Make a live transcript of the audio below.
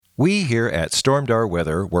We here at Stormdar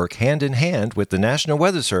Weather work hand in hand with the National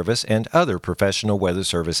Weather Service and other professional weather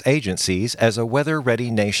service agencies as a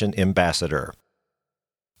weather-ready nation ambassador.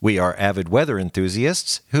 We are avid weather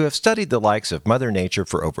enthusiasts who have studied the likes of Mother Nature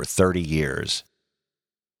for over 30 years.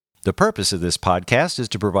 The purpose of this podcast is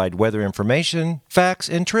to provide weather information, facts,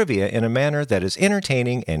 and trivia in a manner that is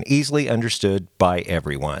entertaining and easily understood by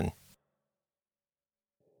everyone.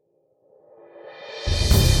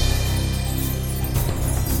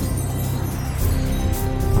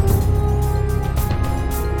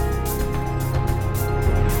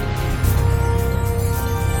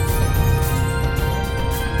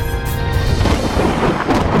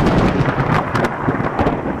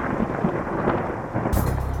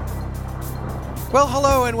 Well,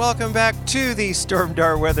 hello and welcome back to the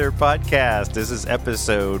Stormdar Weather Podcast. This is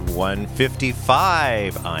episode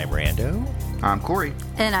 155. I'm Rando. I'm Corey.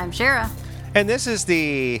 And I'm Shara. And this is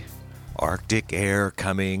the Arctic air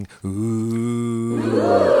coming. Ooh.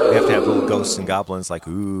 We have to have little ghosts and goblins like,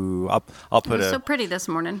 ooh. I'll put it was so pretty this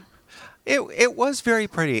morning. It was very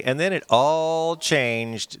pretty. And then it all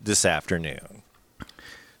changed this afternoon.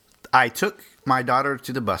 I took my daughter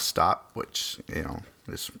to the bus stop, which,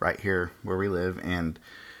 is right here where we live, and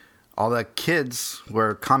all the kids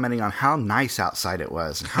were commenting on how nice outside it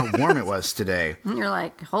was and how warm it was today. And you're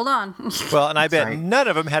like, hold on. Well, and I bet none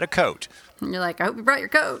of them had a coat. And you're like, I hope you brought your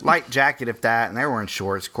coat. Light jacket, if that, and they were wearing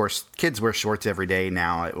shorts. Of course, kids wear shorts every day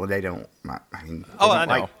now. Well, they don't.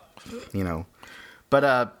 I know.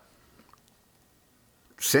 But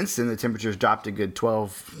since then, the temperature's dropped a good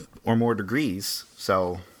 12 or more degrees.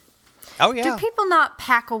 So. Oh, yeah. Do people not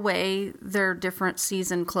pack away their different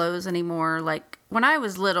season clothes anymore? Like, when I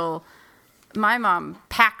was little, my mom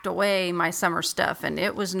packed away my summer stuff, and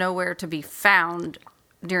it was nowhere to be found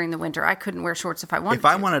during the winter. I couldn't wear shorts if I wanted to. If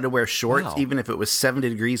I wanted to wear shorts, even if it was 70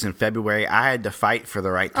 degrees in February, I had to fight for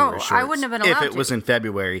the right to wear shorts. I wouldn't have been allowed if it was in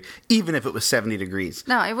February, even if it was 70 degrees.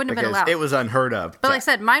 No, it wouldn't have been allowed. It was unheard of. But like I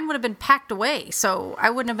said, mine would have been packed away, so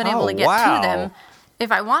I wouldn't have been able to get to them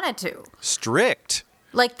if I wanted to. Strict.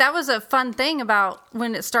 Like, that was a fun thing about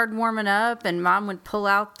when it started warming up and Mom would pull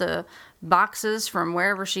out the boxes from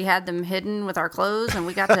wherever she had them hidden with our clothes, and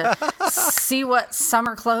we got to see what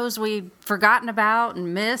summer clothes we'd forgotten about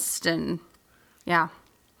and missed, and yeah.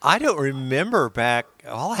 I don't remember back.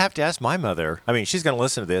 I'll have to ask my mother. I mean, she's going to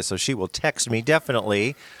listen to this, so she will text me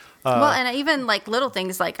definitely. Well, and even like little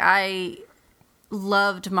things, like I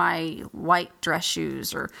loved my white dress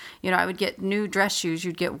shoes, or I would get new dress shoes.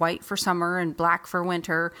 You'd get white for summer and black for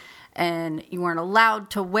winter, and you weren't allowed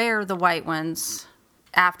to wear the white ones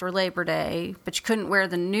after Labor Day, but you couldn't wear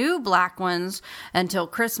the new black ones until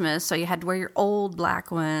Christmas, so you had to wear your old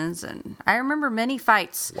black ones. And I remember many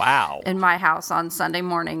fights in my house on Sunday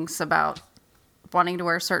mornings about wanting to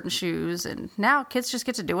wear certain shoes, and now kids just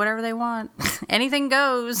get to do whatever they want. Anything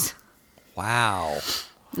goes. Wow.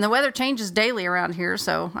 And the weather changes daily around here,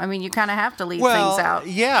 so, you kind of have to leave things out.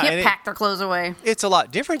 Yeah. Can't pack their clothes away. It's a lot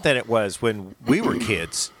different than it was when we were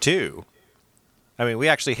kids, too. I mean, we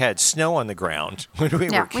actually had snow on the ground when we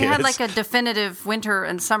were kids. We had like a definitive winter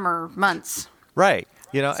and summer months. Right.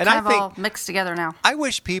 It's and kind I think all mixed together now. I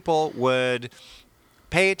wish people would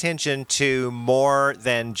pay attention to more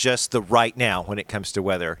than just the right now when it comes to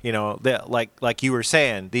weather. Like you were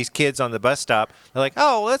saying, these kids on the bus stop, they're like,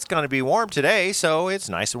 oh, well, it's going to be warm today, so it's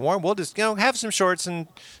nice and warm. We'll just, have some shorts and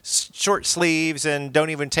short sleeves and don't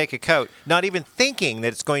even take a coat, not even thinking that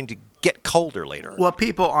it's going to get colder later. Well,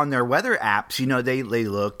 people on their weather apps, they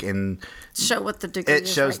look and show what the degree it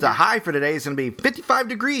is shows right the now. high for today is going to be 55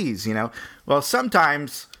 degrees, Well,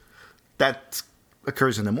 sometimes that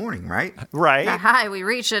occurs in the morning, right? Right. The high we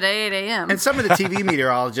reach at 8 a.m. And some of the TV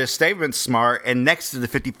meteorologists, they've been smart, and next to the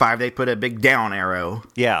 55, they put a big down arrow.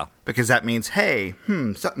 Yeah. Because that means, hey,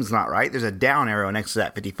 something's not right. There's a down arrow next to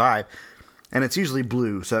that 55, and it's usually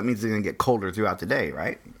blue, so that means it's going to get colder throughout the day,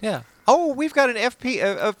 right? Yeah. Oh, we've got an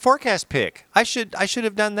a forecast pick. I should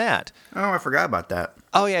have done that. Oh, I forgot about that.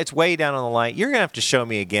 Oh, yeah, it's way down on the line. You're going to have to show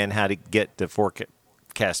me again how to get the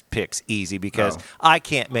forecast picks easy, because I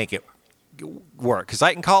can't make it work, because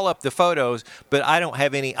I can call up the photos, but I don't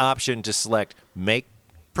have any option to select make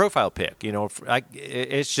profile pick.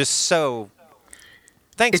 It's just so.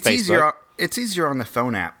 Thanks, Facebook. It's easier on the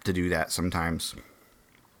phone app to do that sometimes.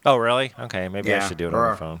 Oh, really? Okay, maybe I should do it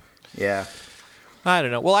on the phone. Yeah. I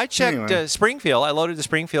don't know. Well, I checked Anyway. Springfield. I loaded the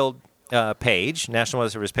Springfield page, National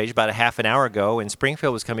Weather Service page, about a half an hour ago, and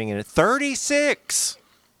Springfield was coming in at 36.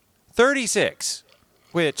 36,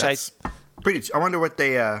 which That's pretty. I wonder what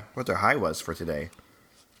their high was for today.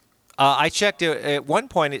 I checked it at one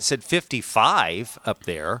point. It said 55 up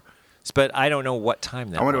there, but I don't know what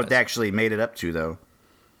time that was. I wonder what they actually made it up to, though.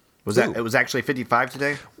 It was actually 55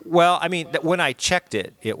 today? Well, I mean, when I checked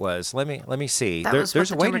it, it was. Let me see. That was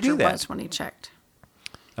There's what a the way to do temperature that. was when he checked.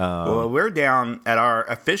 Well, we're down at our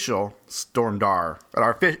official Stormdar,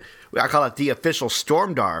 I call it the official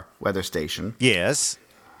Stormdar weather station. Yes.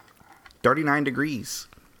 39 degrees.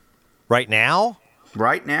 Right now?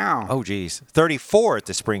 Right now. Oh, geez. 34 at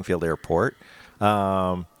the Springfield airport.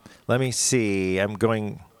 Let me see. I'm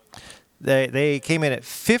going. They came in at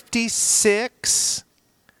 56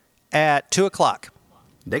 at 2 o'clock.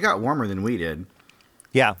 They got warmer than we did.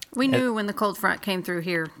 Yeah. We knew when the cold front came through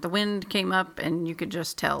here. The wind came up, and you could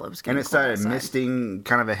just tell it was getting And it cold started outside. misting,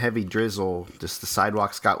 kind of a heavy drizzle. Just the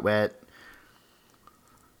sidewalks got wet.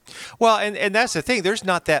 Well, and that's the thing. There's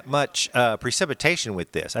not that much precipitation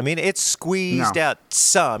with this. I mean, it's squeezed No. out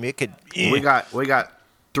some. It could. We got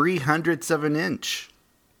 3/100 of an inch.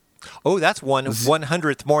 Oh, that's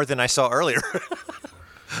 1/100th more than I saw earlier.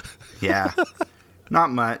 Yeah,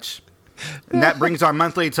 not much. And that brings our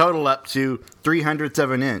monthly total up to 3/100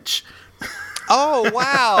 of an inch. Oh,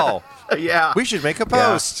 wow. Yeah, We should make a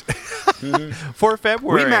post for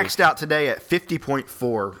February. we maxed out today at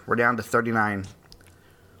 50.4. We're down to 39,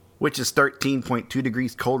 which is 13.2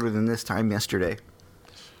 degrees colder than this time yesterday.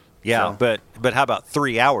 Yeah, So- but how about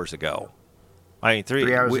 3 hours ago? I mean,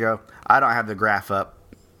 3 hours ago. I don't have the graph up.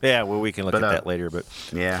 Yeah, well, we can look But, at that later. But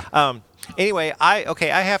Yeah. anyway, I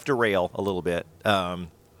have to rail a little bit.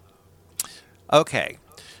 Okay,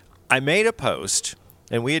 I made a post,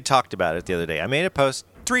 and we had talked about it the other day. I made a post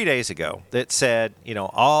 3 days ago that said,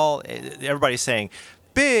 everybody's saying,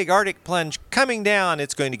 big Arctic plunge coming down.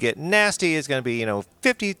 It's going to get nasty. It's going to be,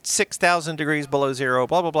 56,000 degrees below zero,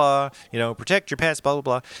 blah, blah, blah. Protect your pets, blah, blah,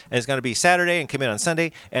 blah. And it's going to be Saturday and come in on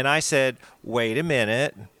Sunday. And I said, wait a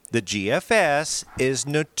minute. The GFS is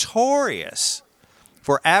notorious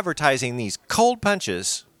for advertising these cold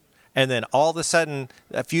punches. And then all of a sudden,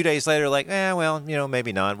 a few days later, like,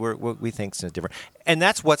 maybe not. We think it's different. And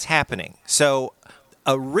that's what's happening. So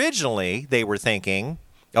originally, they were thinking,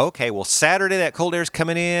 okay, well, Saturday, that cold air's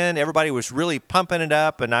coming in. Everybody was really pumping it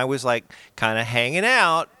up. And I was like kind of hanging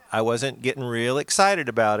out. I wasn't getting real excited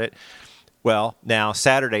about it. Well, now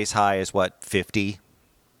Saturday's high is what, 50?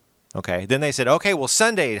 Okay. Then they said, okay, well,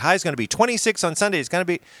 Sunday, high's going to be 26 on Sunday. It's going to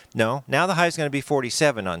be, no, now the high's going to be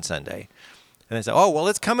 47 on Sunday. And they said, oh, well,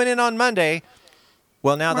 it's coming in on Monday.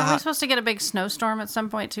 Well, now the Were we high. supposed to get a big snowstorm at some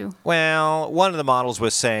point, too? Well, one of the models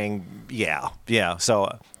was saying, yeah.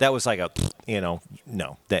 So that was like no,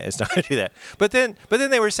 it's not going to do that. But then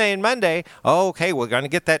they were saying Monday, oh, okay, we're going to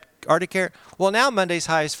get that Arctic air. Well, now Monday's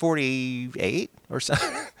high is 48 or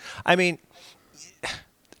something. I mean,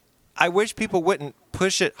 I wish people wouldn't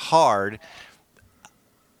push it hard.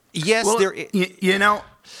 Yes, Well, there.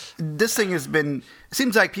 this thing has been. It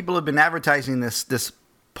seems like people have been advertising this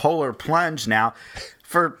polar plunge now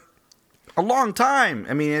for a long time.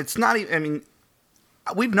 I mean, it's not even. I mean,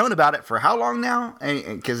 we've known about it for how long now?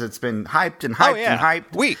 Because it's been hyped and hyped and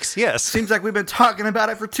hyped. Weeks, yes. Seems like we've been talking about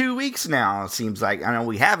it for 2 weeks now. It seems like, I know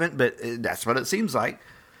we haven't, but that's what it seems like.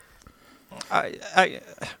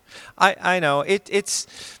 I know it's.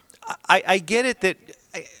 I get it that.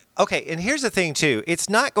 Okay, and here's the thing too. It's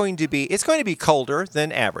going to be colder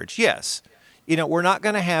than average. Yes. We're not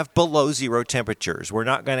going to have below zero temperatures. We're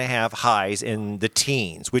not going to have highs in the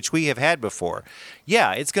teens, which we have had before.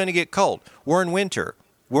 Yeah, it's going to get cold. We're in winter.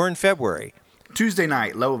 We're in February. Tuesday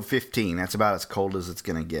night, low of 15. That's about as cold as it's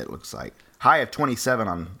going to get, looks like. High of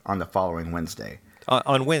 27 on the following Wednesday.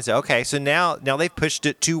 On Wednesday. Okay, so now they've pushed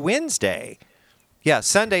it to Wednesday. Yeah,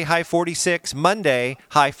 Sunday, high 46. Monday,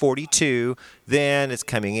 high 42. Then it's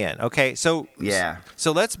coming in. Okay, so Yeah.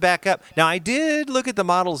 So let's back up. Now, I did look at the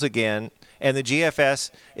models again, and the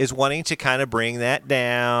GFS is wanting to kind of bring that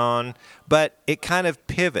down, but it kind of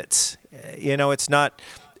pivots. It's not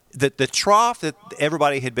the trough that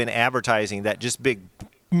everybody had been advertising, that just big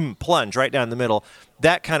plunge right down the middle,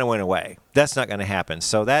 that kind of went away. That's not going to happen.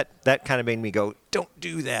 So that kind of made me go, don't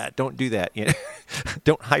do that. Don't do that.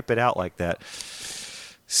 Don't hype it out like that.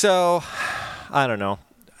 So, I don't know.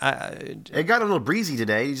 It got a little breezy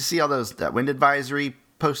today. Did you see all that wind advisory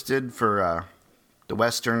posted for the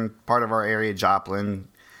western part of our area, Joplin?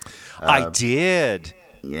 I did.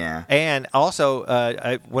 Yeah. And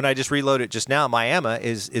also, when I just reloaded just now, Miami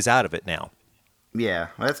is out of it now. Yeah.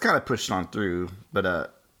 Well, that's kind of pushed on through. But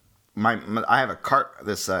I have a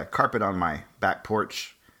carpet on my back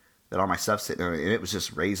porch that all my stuff's sitting on, and it was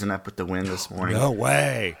just raising up with the wind this morning. No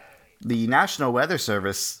way. The National Weather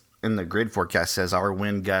Service in the grid forecast says our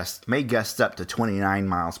wind may gust up to 29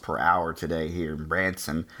 miles per hour today here in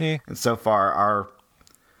Branson. Yeah. And so far,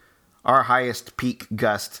 our highest peak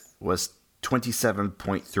gust was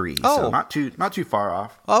 27.3. Oh. So not too far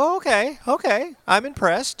off. Oh, okay. I'm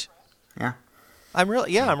impressed. Yeah. I'm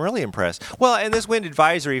really impressed. Well, and this wind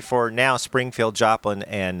advisory for now Springfield, Joplin,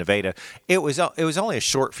 and Nevada, it was only a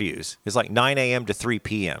short fuse. It's like 9 a.m. to 3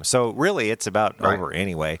 p.m. So really, it's about over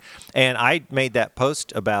anyway. And I made that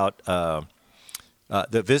post about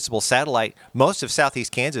the visible satellite. Most of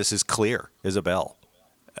southeast Kansas is clear as a bell.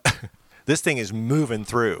 This thing is moving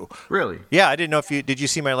through. Really? Yeah, I didn't know if did you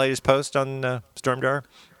see my latest post on Stormdar?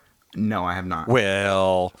 No, I have not.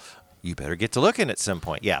 Well, you better get to looking at some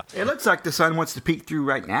point. Yeah. It looks like the sun wants to peek through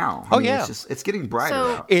right now. I mean, yeah. It's getting brighter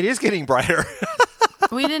So- out. It is getting brighter.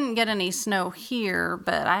 We didn't get any snow here,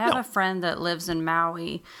 but I have a friend that lives in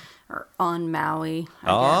Maui, or on Maui, I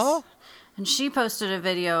guess. And she posted a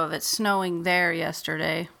video of it snowing there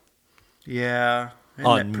yesterday. Yeah. Isn't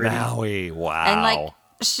On that pretty? Maui. Wow. And like,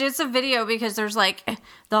 it's a video because there's like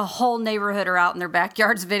the whole neighborhood are out in their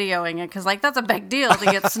backyards videoing it because like that's a big deal to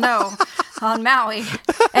get snow on Maui.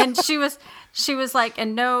 And she was like,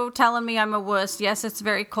 and no telling me I'm a wuss. Yes, it's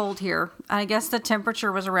very cold here. I guess the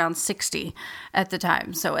temperature was around 60 at the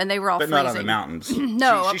time. So, and they were all But freezing. not on the mountains.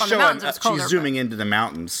 No, up on the mountains it was colder. She's zooming into the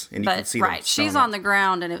mountains, and you can But see right, them she's snowing on the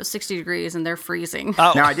ground and it was 60 degrees and they're freezing.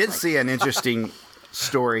 Oh. Now, I did see an interesting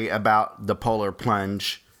story about the polar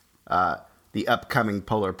plunge, the upcoming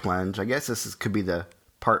polar plunge. I guess could be the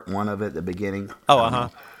part one of it, the beginning.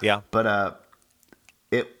 Oh, yeah. But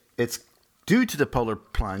it's due to the polar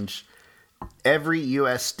plunge. Every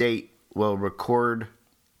U.S. state will record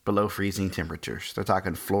below freezing temperatures. They're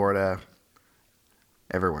talking Florida,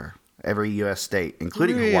 everywhere. Every U.S. state,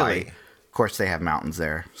 including Hawaii. Really? Of course, they have mountains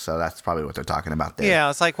there, so that's probably what they're talking about there. Yeah,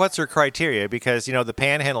 it's like, what's their criteria? Because, the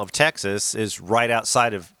panhandle of Texas is right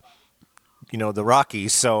outside of, the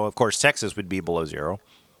Rockies. So, of course, Texas would be below zero.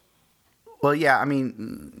 Well, yeah, I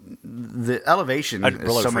mean, the elevation is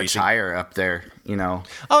below so much freezing. higher up there,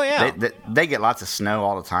 Oh, yeah. They get lots of snow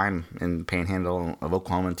all the time in the panhandle of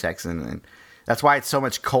Oklahoma and Texas, and that's why it's so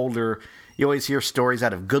much colder. You always hear stories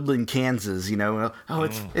out of Goodland, Kansas,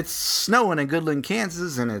 it's snowing in Goodland,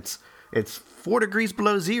 Kansas, and it's 4 degrees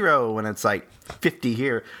below zero, and it's like 50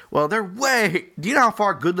 here. Well, do you know how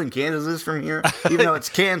far Goodland, Kansas is from here? Even though it's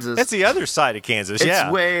Kansas. It's the other side of Kansas, yeah.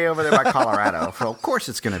 It's way over there by Colorado. So, of course,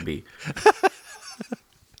 it's going to be.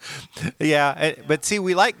 Yeah, but see,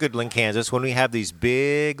 we like Goodland, Kansas when we have these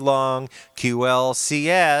big, long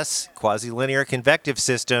QLCS, quasi-linear convective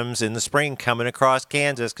systems in the spring coming across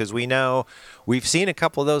Kansas, because we've seen a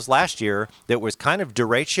couple of those last year that was kind of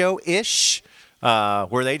derecho-ish,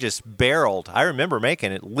 where they just barreled. I remember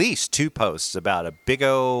making at least 2 posts about a big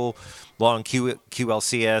old long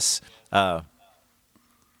QLCS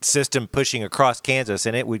system pushing across Kansas,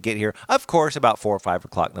 and it would get here, of course, about 4 or 5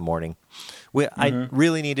 o'clock in the morning. I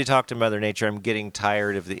really need to talk to Mother Nature. I'm getting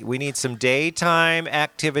tired of we need some daytime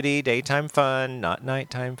activity, daytime fun, not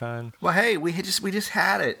nighttime fun. Well, hey, we just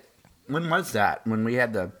had it. When was that? When we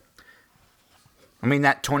had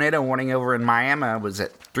that tornado warning over in Miami was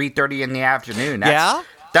at 3:30 in the afternoon.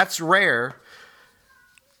 That's rare.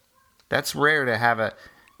 That's rare to have a.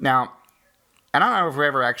 Now, I don't know if we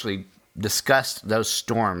ever actually discussed those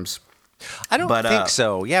storms. I don't think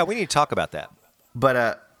so. Yeah, we need to talk about that.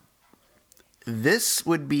 But this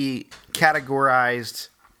would be categorized,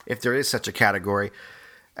 if there is such a category,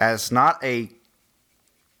 as not a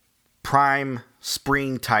prime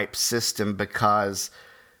spring type system, because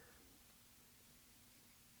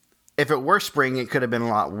if it were spring, it could have been a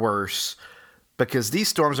lot worse, because these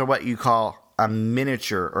storms are what you call a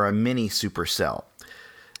miniature or a mini supercell.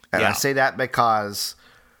 And I say that because,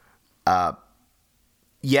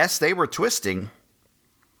 yes, they were twisting,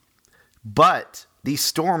 but these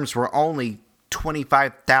storms were only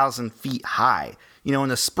 25,000 feet high. In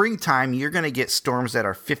the springtime, you're going to get storms that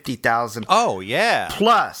are 50,000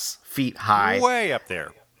 plus feet high. Way up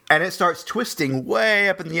there. And it starts twisting way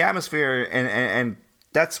up in the atmosphere, and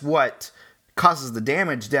that's what causes the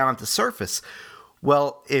damage down at the surface.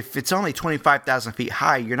 Well, if it's only 25,000 feet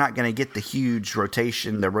high, you're not going to get the huge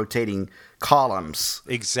rotation, the rotating columns.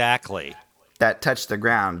 Exactly. That touched the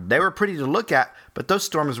ground. They were pretty to look at, but those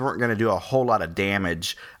storms weren't going to do a whole lot of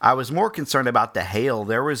damage. I was more concerned about the hail.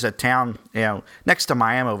 There was a town, next to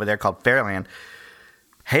Miami over there called Fairland.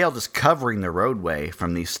 Hail just covering the roadway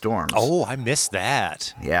from these storms. Oh, I missed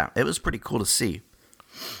that. Yeah, it was pretty cool to see.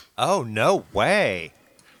 Oh, no way.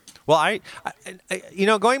 Well, I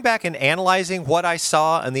going back and analyzing what I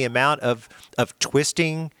saw and the amount of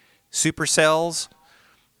twisting supercells,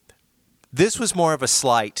 This was more of a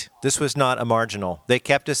slight. This was not a marginal. They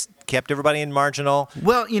kept everybody in marginal.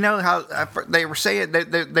 Well, you know how they were saying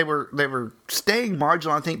they were staying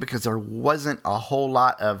marginal, I think, because there wasn't a whole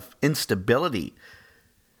lot of instability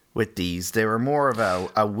with these. They were more of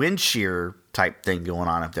a wind shear type thing going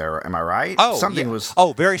on up there. Am I right? Oh, something yeah. was.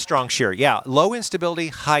 Oh, very strong shear. Yeah, low instability,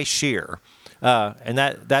 high shear, and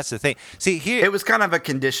that's the thing. See here, It was kind of a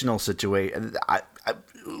conditional situation.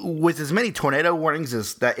 With as many tornado warnings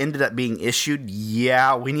as that ended up being issued,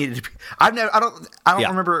 yeah, we needed to be. I don't Yeah.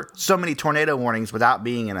 remember so many tornado warnings without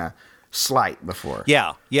being in a slight before.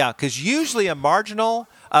 Yeah, because usually a marginal.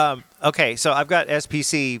 Okay, so I've got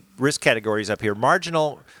SPC risk categories up here.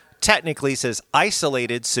 Marginal technically says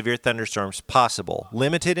isolated severe thunderstorms possible,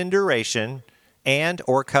 limited in duration and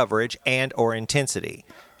or coverage and or intensity.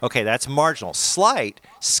 Okay, that's marginal. Slight,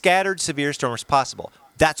 scattered severe storms possible.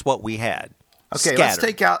 That's what we had. Okay,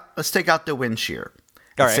 Scattered. let's take out the wind shear.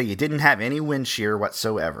 All Let's say right. you didn't have any wind shear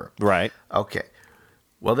whatsoever. Right. Okay.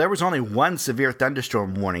 Well, there was only one severe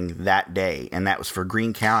thunderstorm warning that day, and that was for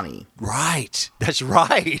Greene County. Right. That's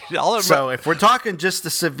right. So if we're talking just the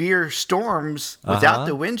severe storms without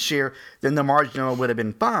the wind shear, then the marginal would have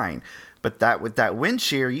been fine. But with that wind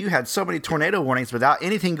shear, you had so many tornado warnings without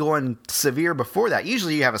anything going severe before that.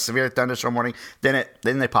 Usually you have a severe thunderstorm warning, then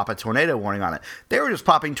they pop a tornado warning on it. They were just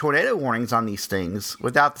popping tornado warnings on these things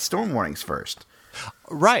without the storm warnings first.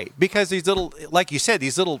 Right, because these little, like you said,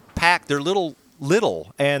 these little they're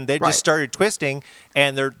little, and they Right. just started twisting,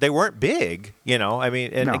 and they weren't big, I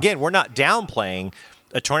mean, and No. again, we're not downplaying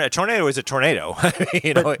a tornado. A tornado is a tornado,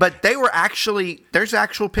 But they were actually, there's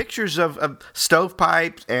actual pictures of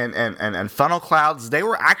stovepipes and funnel clouds. They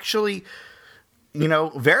were actually,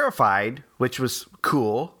 verified, which was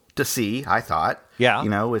cool to see, I thought.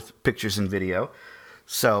 Yeah. With pictures and video.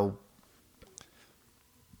 So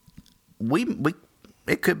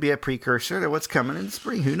it could be a precursor to what's coming in the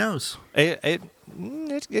spring. Who knows?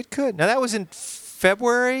 It could. Now that was in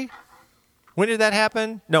February. When did that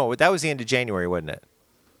happen? No, that was the end of January, wasn't it?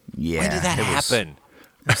 Yeah. When did that it was happen?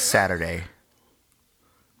 Saturday.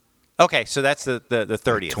 Okay, so that's the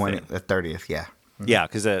 30th. then. The 30th, yeah. Yeah,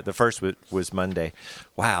 because the first was Monday.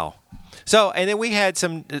 Wow. So, and then we had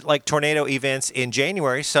some like tornado events in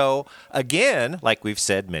January. So, again, like we've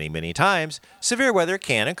said many, many times, severe weather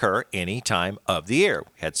can occur any time of the year.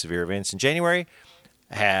 We had severe events in January.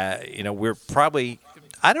 We're probably,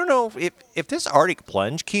 I don't know if this Arctic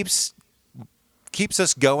plunge keeps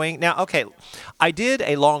us going. Now, okay, I did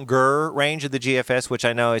a longer range of the GFS, which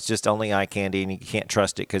I know is just only eye candy, and you can't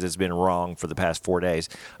trust it because it's been wrong for the past 4 days.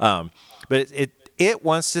 But it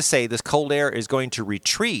wants to say this cold air is going to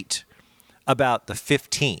retreat about the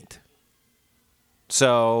 15th.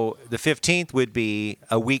 So the 15th would be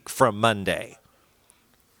a week from Monday.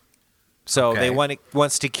 So Okay. they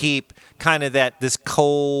wants to keep kind of this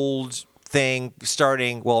cold thing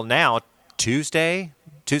starting, well, now Tuesday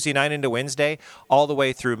night into Wednesday, all the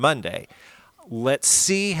way through Monday. Let's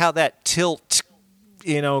see how that tilt,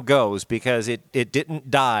 goes, because it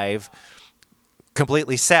didn't dive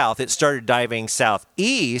completely south. It started diving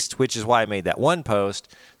southeast, which is why I made that one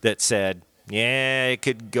post that said, yeah, it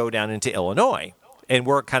could go down into Illinois. And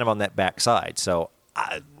we're kind of on that backside. So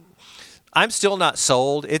I'm still not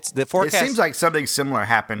sold. It's the forecast. It seems like something similar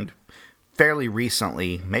happened fairly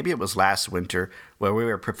recently. Maybe it was last winter, where we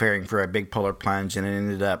were preparing for a big polar plunge and it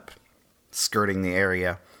ended up skirting the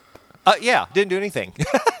area. Yeah, didn't do anything.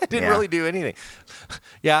 Didn't Yeah. really do anything.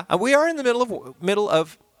 Yeah, we are in the middle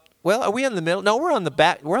of. Well, are we in the middle? No, we're on the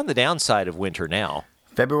back. We're on the downside of winter now.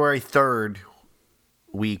 February 3rd,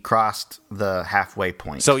 we crossed the halfway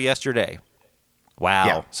point. So yesterday. Wow.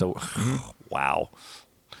 Yeah. So, wow.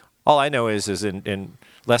 All I know is in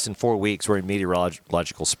less than 4 weeks, we're in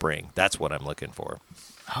meteorological spring. That's what I'm looking for.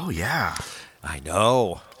 Oh, yeah. I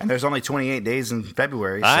know. And there's only 28 days in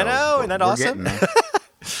February. I so know. Isn't that we're awesome? getting there.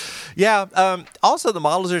 Yeah. Also, the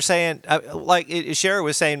models are saying, Shara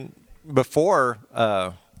was saying before,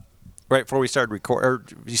 right before we started recording, or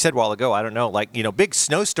you said a while ago, I don't know, big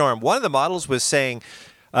snowstorm. One of the models was saying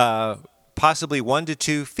possibly 1 to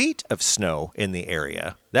 2 feet of snow in the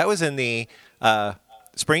area. That was in the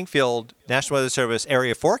Springfield National Weather Service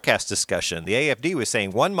area forecast discussion. The AFD was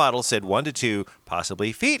saying one model said 1 to 2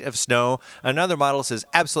 possibly feet of snow. Another model says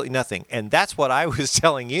absolutely nothing. And that's what I was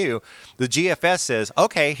telling you. The GFS says,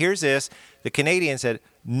 okay, here's this. The Canadian said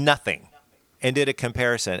nothing and did a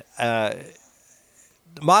comparison.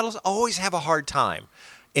 Models always have a hard time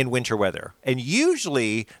in winter weather. And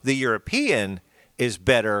usually the European is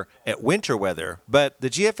better at winter weather, but the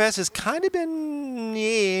GFS has kind of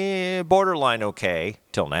been borderline okay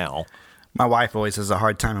till now. My wife always has a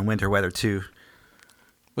hard time in winter weather, too.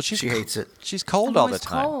 Well, She hates it. She's cold I'm all the always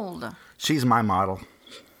time. cold. She's my model.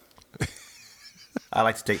 I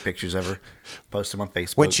like to take pictures of her, post them on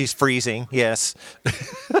Facebook. When she's freezing, yes.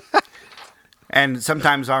 And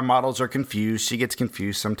sometimes our models are confused. She gets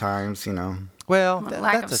confused sometimes, Well,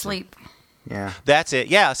 Lack of sleep. Yeah. That's it.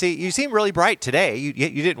 Yeah. See, you seem really bright today. You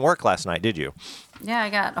didn't work last night, did you? Yeah, I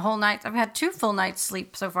got a whole night. I've had 2 full nights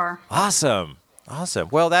sleep so far. Awesome.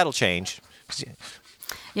 Well, that'll change.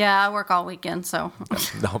 Yeah, I work all weekend, so.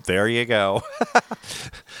 No, there you go.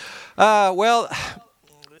 Well,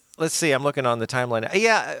 let's see. I'm looking on the timeline.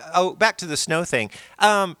 Yeah. Oh, back to the snow thing.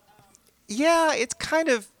 Yeah, it's kind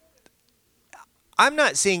of. I'm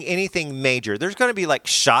not seeing anything major. There's going to be like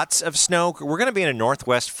shots of snow. We're going to be in a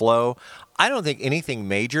northwest flow. I don't think anything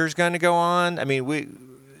major is going to go on. I mean, one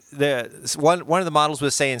of the models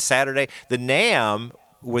was saying Saturday. The NAM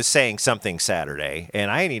was saying something Saturday,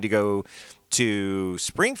 and I need to go to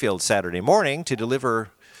Springfield Saturday morning to deliver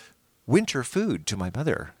winter food to my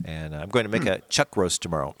mother, and I'm going to make a chuck roast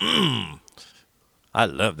tomorrow. I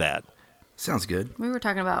love that. Sounds good. We were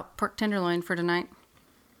talking about pork tenderloin for tonight.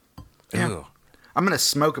 Yeah. Ew. I'm going to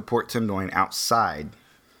smoke a pork tenderloin outside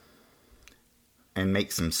and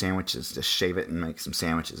make some sandwiches. Just shave it and make some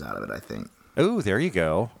sandwiches out of it, I think. Oh, there you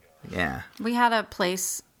go. Yeah. We had a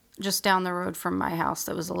place just down the road from my house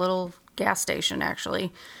that was a little gas station,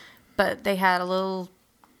 actually. But they had a little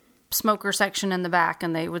smoker section in the back,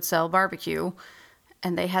 and they would sell barbecue.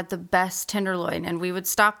 And they had the best tenderloin. And we would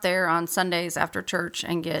stop there on Sundays after church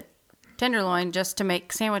and get tenderloin just to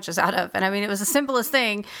make sandwiches out of. And I mean, it was the simplest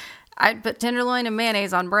thing. I'd put tenderloin and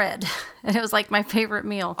mayonnaise on bread. And it was like my favorite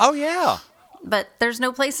meal. Oh, yeah. But there's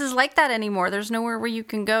no places like that anymore. There's nowhere where you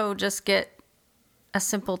can go just get a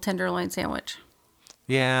simple tenderloin sandwich.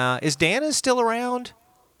 Yeah. Is Dana's still around?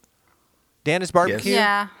 Dana's Barbecue?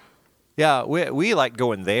 Yeah. Yeah, we like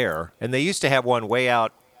going there. And they used to have one way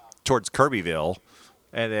out towards Kirbyville.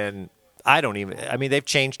 And then they've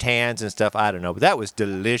changed hands and stuff. I don't know. But that was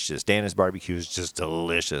delicious. Dana's Barbecue is just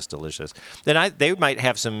delicious. Then they might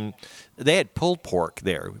have they had pulled pork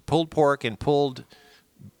there. Pulled pork and pulled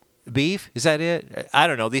beef. Is that it? I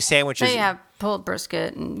don't know. These sandwiches. They have pulled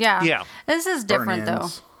brisket. And yeah. This is different, though.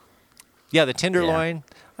 Burn-ins. Yeah, the tenderloin.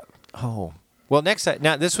 Yeah. Oh. Well, next time.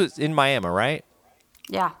 Now, this was in Miami, right?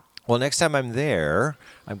 Yeah. Well, next time I'm there,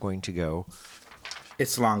 I'm going to go.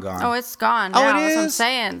 It's long gone. Oh, it's gone Oh, now. it That's what I'm is?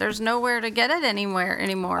 saying. There's nowhere to get it anymore. Oh, It's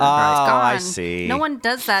gone. I see. No one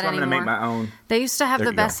does that So I'm anymore. going to make my own. They used to have There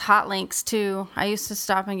the you go. best hot links, too. I used to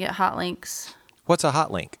stop and get hot links. What's a hot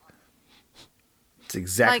link? It's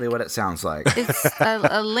exactly Like- what it sounds like. It's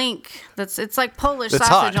a link it's like Polish It's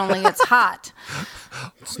sausage, hot. only it's hot.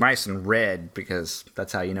 It's nice and red because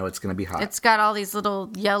that's how you know it's going to be hot. It's got all these little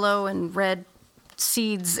yellow and red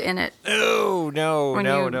seeds in it No. when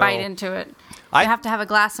you bite into it. I- You have to have a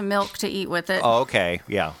glass of milk to eat with it. Oh, okay.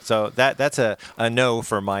 Yeah. So that's a no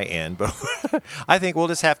for my end. But I think we'll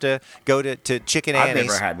just have to go to Chicken I've Annie's.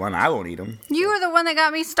 never had one. I won't eat them. You were the one that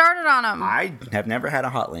got me started on them. I have never had a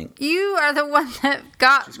hot link. You are the one that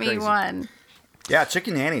got She's me crazy. one. Yeah,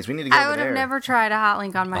 Chicken Annie's. We need to go I over would there. have never tried a hot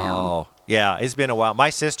link on my own. Oh, yeah. It's been a while. My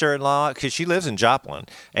sister-in-law, because she lives in Joplin,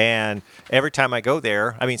 and every time I go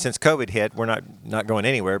there, I mean, since COVID hit, we're not going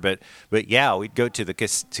anywhere. But yeah, we'd go to the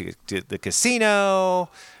to the casino,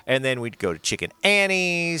 and then we'd go to Chicken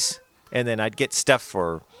Annie's, and then I'd get stuff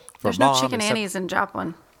for There's Mom no Chicken and stuff. Annie's in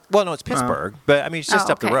Joplin. Well, no, it's Pittsburgh, but I mean, it's just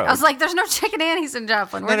Oh, up the okay. road. I was like, there's no Chicken Annie's in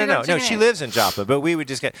Joplin. No, Where'd you go no. to Chicken She Annie's? lives in Joplin, but we would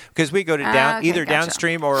just get because we go to Okay, either gotcha.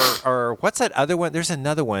 downstream or what's that other one? There's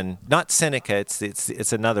another one, not Seneca.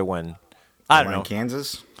 It's another one. I don't One in know.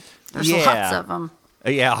 Kansas. There's Yeah. lots of them.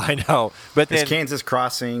 Yeah, I know. But There's then Kansas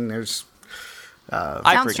Crossing. There's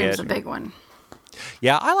I Downstream's forget. a big one.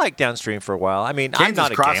 Yeah, I like downstream for a while. I mean, I'm Kansas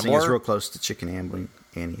not a Crossing is gambler. real close to Chicken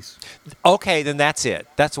Annie's. Okay, then that's it.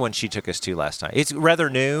 That's the one she took us to last time. It's rather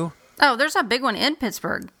new. Oh, there's a big one in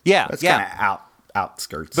Pittsburgh. Yeah, That's yeah. kind of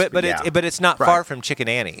outskirts. But yeah. it's not Right. far from Chicken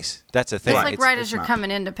Annie's. That's the thing. It's like right it's as you're not.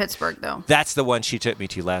 coming into Pittsburgh, though. That's the one she took me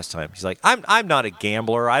to last time. She's like, I'm not a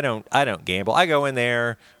gambler. I don't gamble. I go in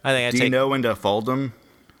there. I think I Do take. you know when to fold them?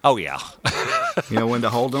 Oh yeah. You know when to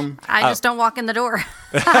hold them? I just don't walk in the door.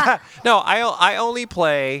 No, I only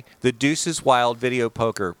play the Deuces Wild video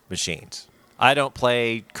poker machines. I don't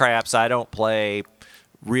play craps. I don't play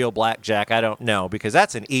real blackjack. I don't know because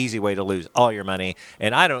that's an easy way to lose all your money,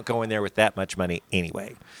 and I don't go in there with that much money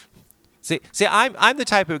anyway. See, I'm the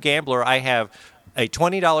type of gambler. I have a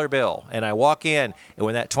 $20 bill, and I walk in, and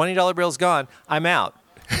when that $20 bill's gone, I'm out.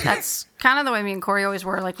 That's kind of the way me and Corey always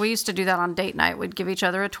were. Like, we used to do that on date night. We'd give each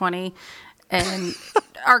other a 20, and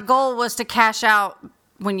our goal was to cash out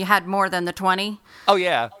when you had more than the 20. Oh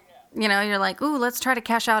yeah, you're like, ooh, let's try to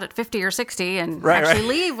cash out at 50 or 60 and Right.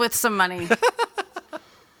 leave with some money.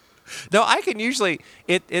 No, I can usually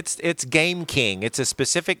it's Game King. It's a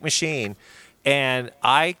specific machine, and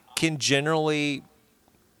I can generally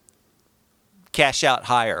cash out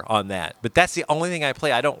higher on that. But that's the only thing I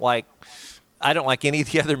play. I don't like any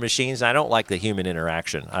of the other machines. I don't like the human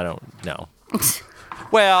interaction. I don't know.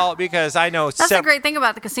 Well, because I know That's the great thing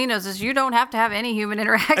about the casinos is you don't have to have any human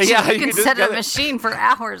interaction. Yeah, you you can can just sit at go a machine for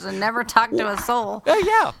hours and never talk to a soul.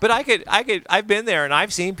 Yeah, but I've been there and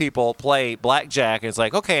I've seen people play blackjack and it's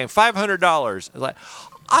like, okay, $500. Like,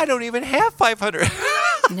 I don't even have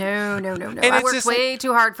 $500. No. And I it's worked just way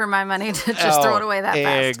too hard for my money to just throw it away that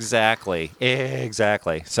fast.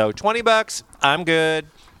 Exactly. So $20, I'm good.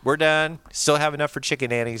 We're done. Still have enough for chicken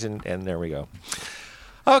nannies, and there we go.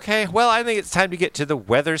 Okay, well, I think it's time to get to the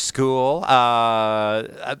weather school.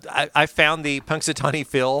 I found the Punxsutawney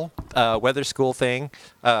Phil weather school thing.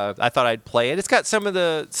 I thought I'd play it. It's got some of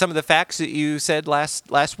the facts that you said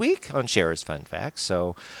last week on Cher's Fun Facts.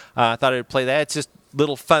 So I thought I'd play that. It's just a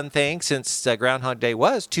little fun thing since Groundhog Day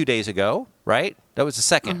was 2 days ago, right? That was the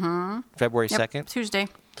 2nd, February 2nd.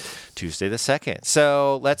 Tuesday the 2nd.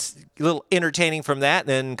 So let's a little entertaining from that.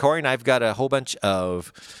 Then Corey and I've got a whole bunch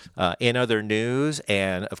of in other news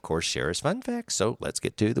and, of course, Cher's Fun Facts. So let's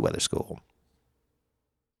get to the weather school.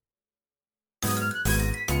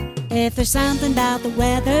 If there's something about the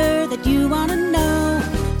weather that you want to know,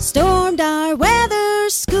 Stormdar Weather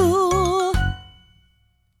School.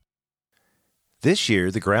 This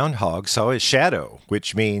year, the groundhog saw his shadow,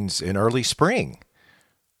 which means in early spring.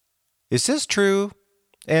 Is this true?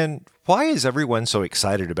 And why is everyone so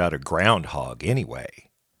excited about a groundhog anyway?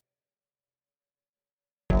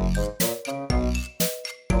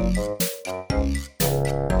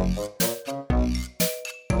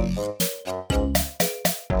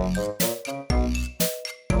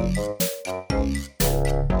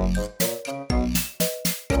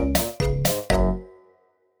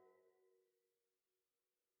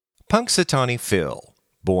 Punxsutawney Phil,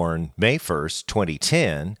 born May 1st,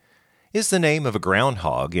 2010, is the name of a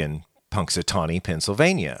groundhog in Punxsutawney,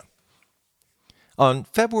 Pennsylvania. On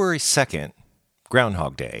February 2nd,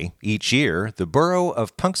 Groundhog Day, each year, the borough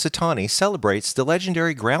of Punxsutawney celebrates the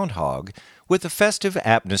legendary groundhog with a festive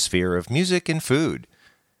atmosphere of music and food.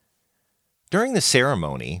 During the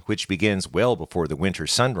ceremony, which begins well before the winter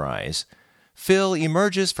sunrise, Phil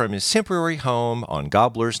emerges from his temporary home on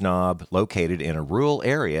Gobbler's Knob, located in a rural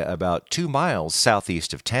area about 2 miles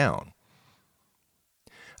southeast of town.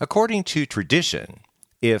 According to tradition,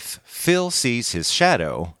 if Phil sees his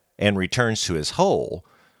shadow and returns to his hole,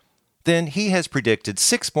 then he has predicted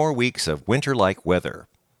 6 more weeks of winter-like weather.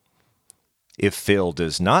 If Phil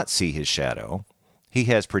does not see his shadow, he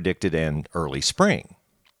has predicted an early spring.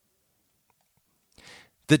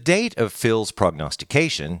 The date of Phil's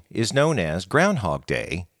prognostication is known as Groundhog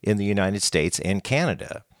Day in the United States and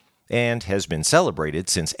Canada, and has been celebrated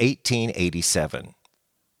since 1887.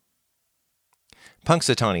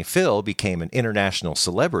 Punxsutawney Phil became an international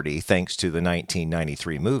celebrity thanks to the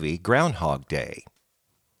 1993 movie Groundhog Day.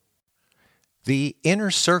 The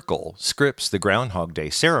Inner Circle scripts the Groundhog Day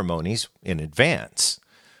ceremonies in advance,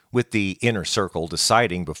 with the Inner Circle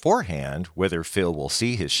deciding beforehand whether Phil will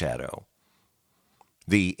see his shadow.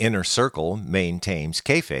 The Inner Circle maintains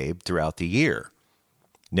kayfabe throughout the year,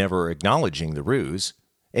 never acknowledging the ruse,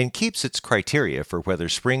 and keeps its criteria for whether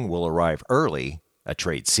spring will arrive early a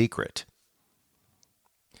trade secret.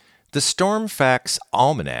 The Storm Facts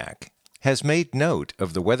Almanac has made note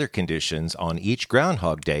of the weather conditions on each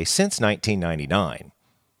Groundhog Day since 1999.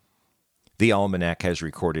 The almanac has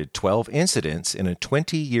recorded 12 incidents in a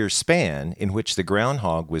 20-year span in which the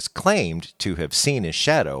groundhog was claimed to have seen his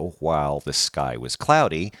shadow while the sky was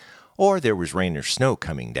cloudy or there was rain or snow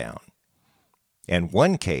coming down, and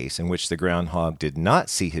one case in which the groundhog did not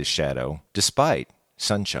see his shadow despite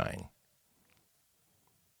sunshine.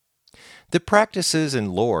 The practices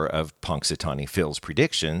and lore of Punxsutawney Phil's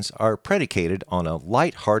predictions are predicated on a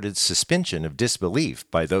light-hearted suspension of disbelief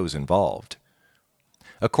by those involved.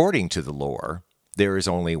 According to the lore, there is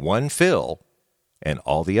only one Phil, and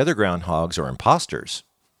all the other groundhogs are imposters.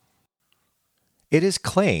 It is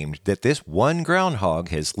claimed that this one groundhog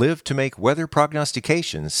has lived to make weather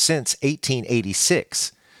prognostications since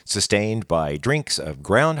 1886, sustained by drinks of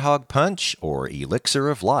groundhog punch or elixir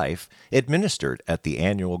of life administered at the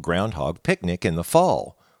annual groundhog picnic in the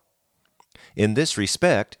fall. In this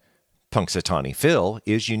respect, Punxsutawney Phil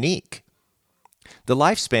is unique. The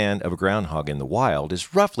lifespan of a groundhog in the wild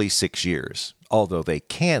is roughly 6 years, although they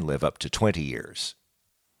can live up to 20 years.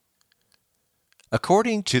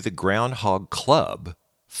 According to the Groundhog Club,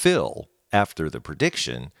 Phil, after the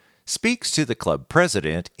prediction, speaks to the club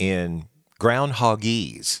president in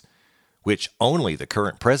groundhogese, which only the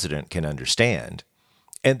current president can understand,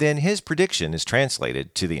 and then his prediction is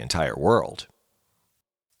translated to the entire world.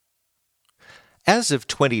 As of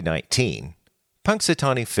 2019,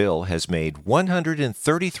 Punxsutawney Phil has made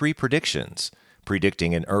 133 predictions,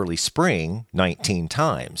 predicting an early spring 19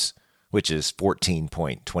 times, which is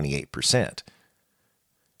 14.28%.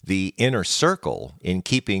 The Inner Circle, in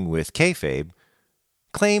keeping with kayfabe,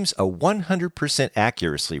 claims a 100%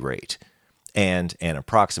 accuracy rate and an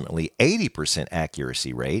approximately 80%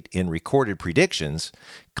 accuracy rate in recorded predictions,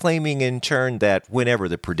 claiming in turn that whenever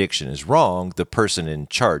the prediction is wrong, the person in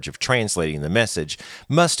charge of translating the message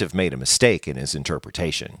must have made a mistake in his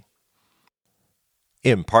interpretation.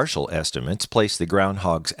 Impartial estimates place the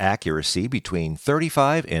groundhog's accuracy between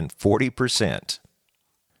 35 and 40%.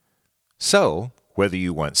 So, whether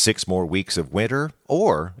you want 6 more weeks of winter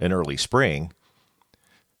or an early spring,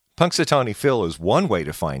 Punxsutawney Phil is one way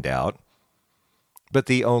to find out, but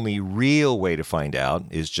the only real way to find out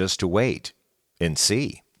is just to wait and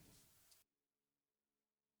see.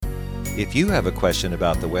 If you have a question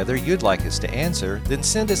about the weather you'd like us to answer, then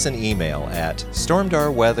send us an email at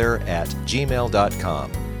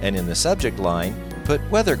stormdarweather@gmail.com and in the subject line, put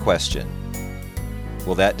weather question.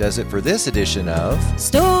 Well, that does it for this edition of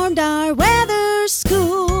Stormdar Weather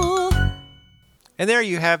School. And there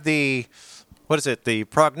you have the, what is it? The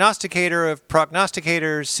prognosticator of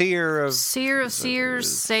prognosticators, seer of seers,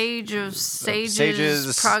 sage of sages,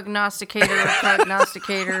 sages. Prognosticator of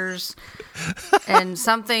prognosticators, and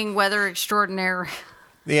something weather extraordinaire.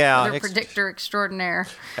 Yeah, Weather predictor extraordinaire.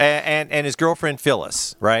 and his girlfriend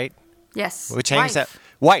Phyllis, right? Yes. Which hangs out.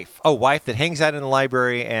 Wife that hangs out in the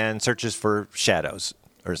library and searches for shadows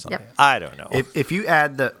or something. Yep. I don't know. If you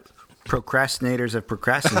add the procrastinators of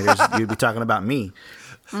procrastinators, you'd be talking about me.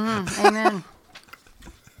 Amen.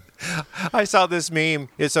 I saw this meme.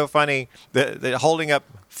 It's so funny. The holding up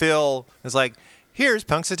Phil is like, here's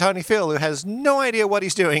Punxsutawney Phil, who has no idea what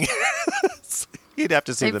he's doing. You'd have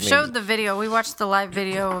to see the They've meme. showed the video. We watched the live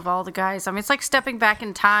video of all the guys. I mean, it's like stepping back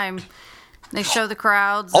in time. They show the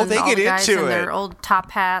crowds and they all get the guys into in it. their old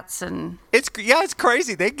top hats and It's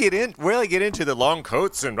crazy. They really get into the long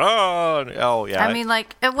coats and oh yeah. I mean,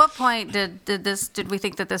 like, at what point did we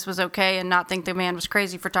think that this was okay and not think the man was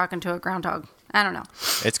crazy for talking to a groundhog? I don't know.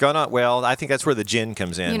 It's gone on. Well, I think that's where the gin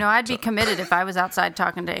comes in. You know, I'd be committed if I was outside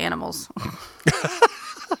talking to animals.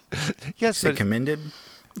 Yes, Is it but commended?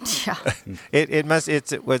 Yeah. it was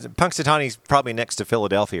Punxsutawney's probably next to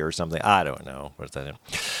Philadelphia or something. I don't know. What's that?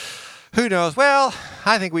 Who knows? Well,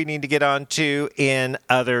 I think we need to get on to in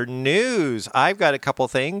other news. I've got a couple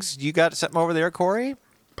things. You got something over there, Corey?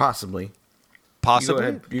 Possibly. Possibly.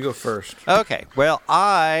 You go ahead. You go first. Okay. Well,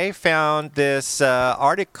 I found this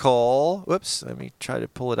article. Whoops. Let me try to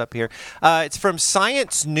pull it up here. It's from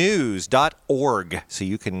sciencenews.org, so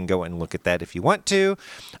you can go and look at that if you want to.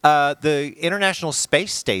 The International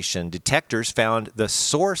Space Station detectors found the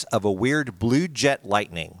source of a weird blue jet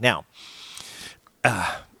lightning. Now,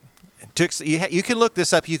 you can look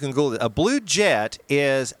this up. You can Google it. A blue jet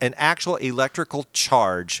is an actual electrical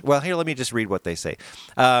charge. Well, here, let me just read what they say.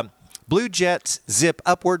 Blue jets zip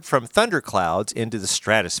upward from thunderclouds into the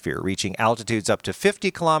stratosphere, reaching altitudes up to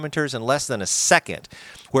 50 kilometers in less than a second,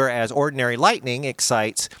 whereas ordinary lightning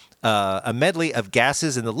excites a medley of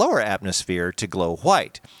gases in the lower atmosphere to glow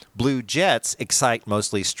white. Blue jets excite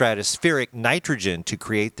mostly stratospheric nitrogen to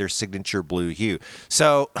create their signature blue hue.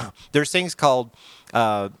 So there's things called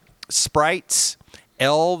sprites,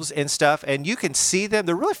 elves, and stuff, and you can see them.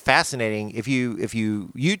 They're really fascinating if you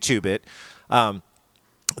YouTube it.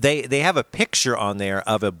 They have a picture on there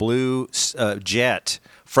of a blue jet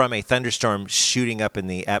from a thunderstorm shooting up in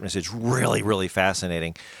the atmosphere. It's really, really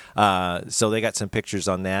fascinating. So they got some pictures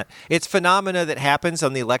on that. It's phenomena that happens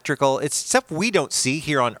on the electrical. It's stuff we don't see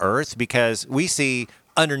here on Earth because we see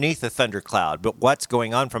underneath the thundercloud. But what's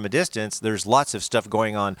going on from a distance, there's lots of stuff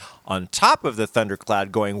going on top of the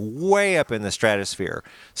thundercloud going way up in the stratosphere.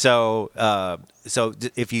 So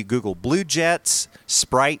if you Google blue jets,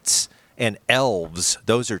 sprites, and elves,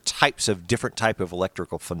 those are different type of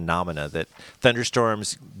electrical phenomena that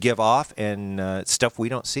thunderstorms give off and stuff we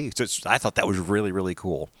don't see. So I thought that was really, really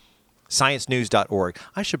cool. Sciencenews.org.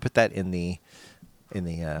 I should put that in the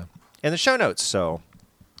show notes. So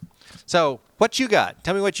what you got?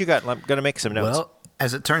 Tell me what you got. I'm going to make some notes. Well,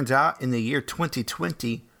 as it turns out, in the year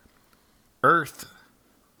 2020, Earth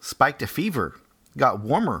spiked a fever, got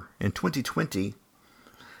warmer in 2020.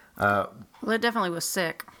 Well, it definitely was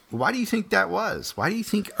sick. Why do you think that was? Why do you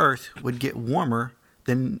think Earth would get warmer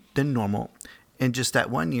than normal in just that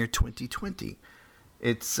one year, 2020?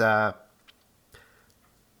 It's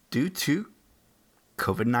due to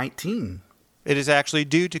COVID-19. It is actually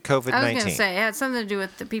due to COVID-19. I was going to say, it had something to do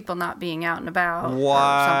with the people not being out and about.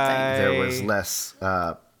 Why? Or something. There was less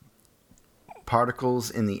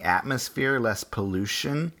particles in the atmosphere, less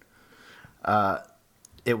pollution.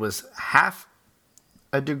 It was half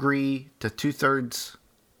a degree to 2/3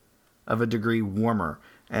 of a degree warmer.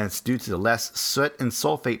 And it's due to the less soot and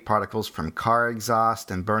sulfate particles from car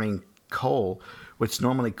exhaust and burning coal, which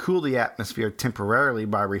normally cool the atmosphere temporarily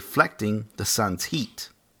by reflecting the sun's heat.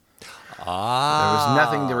 There was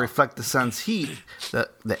nothing to reflect the sun's heat.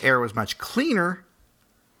 The air was much cleaner.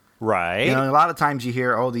 Right. You know, a lot of times you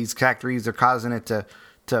hear, these factories are causing it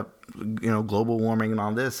to global warming and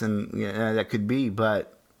all this, and that could be.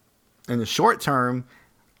 But in the short term,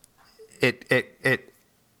 it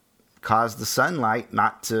caused the sunlight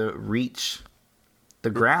not to reach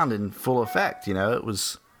the ground in full effect. You know, it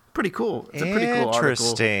was pretty cool. It's a pretty cool article.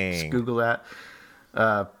 Interesting. Just Google that.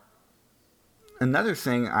 Another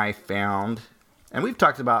thing I found, and we've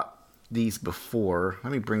talked about these before.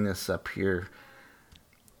 Let me bring this up here.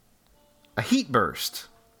 A heat burst.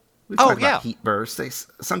 We've talked about heat bursts.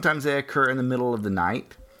 Sometimes they occur in the middle of the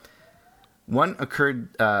night. One occurred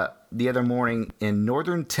the other morning in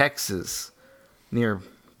northern Texas,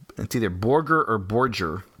 it's either Borger or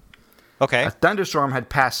Borger. Okay. A thunderstorm had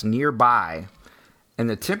passed nearby, and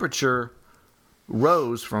the temperature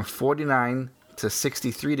rose from 49 to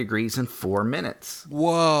 63 degrees in 4 minutes.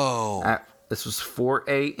 Whoa. This was 4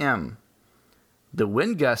 a.m. The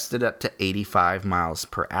wind gusted up to 85 miles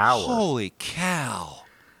per hour. Holy cow.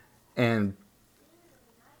 And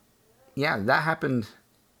yeah, that happened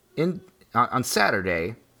on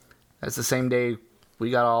Saturday. That's the same day we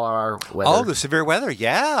got all our weather. Oh, the severe weather.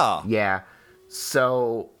 Yeah. Yeah.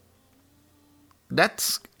 So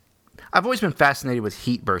I've always been fascinated with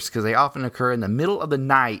heat bursts because they often occur in the middle of the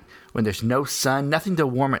night when there's no sun, nothing to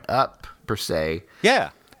warm it up per se. Yeah.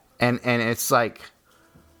 And it's like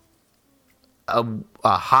a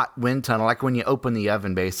hot wind tunnel, like when you open the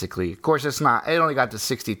oven, basically. Of course, it only got to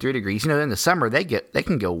 63 degrees. In the summer, they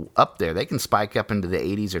can go up there. They can spike up into the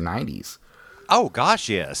 80s or 90s. Oh, gosh,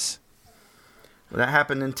 yes. Well, that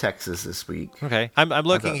happened in Texas this week. Okay. I'm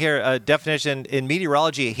looking here. A definition in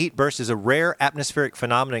meteorology, a heat burst is a rare atmospheric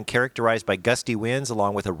phenomenon characterized by gusty winds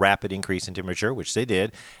along with a rapid increase in temperature, which they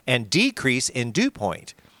did, and decrease in dew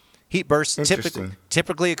point. Heat bursts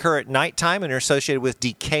typically occur at nighttime and are associated with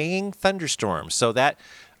decaying thunderstorms. So that,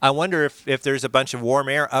 I wonder if there's a bunch of warm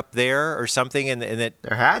air up there or something, and that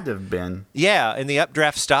there had to have been. Yeah, and the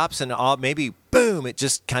updraft stops, and maybe boom, it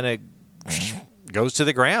just kind of goes to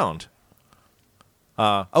the ground.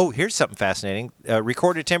 Here's something fascinating.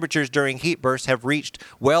 Recorded temperatures during heat bursts have reached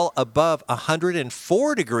well above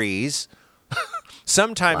 104 degrees.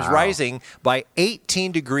 Sometimes rising by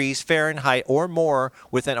 18 degrees Fahrenheit or more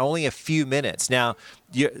within only a few minutes. Now,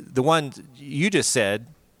 the one you just said,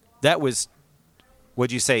 that was,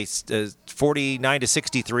 what'd you say, 49 to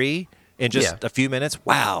 63 in just a few minutes?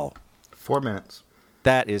 Wow. 4 minutes.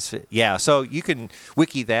 That is, yeah. So you can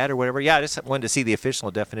wiki that or whatever. Yeah, I just wanted to see the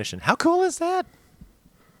official definition. How cool is that?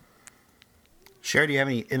 Sherry, do you have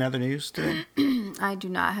any other news today? I do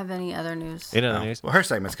not have any other news. Any other news? Well, her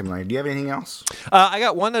segment's coming later. Do you have anything else? I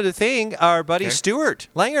got one other thing. Our buddy Stuart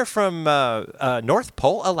Langer from North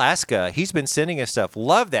Pole, Alaska. He's been sending us stuff.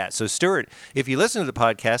 Love that. So, Stuart, if you listen to the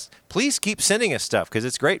podcast, please keep sending us stuff because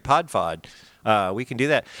it's great PodFod. We can do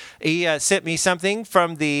that. He sent me something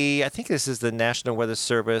from I think this is the National Weather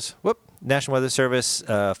Service. National Weather Service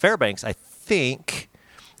Fairbanks, I think.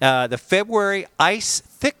 The February ice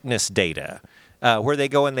thickness data. Where they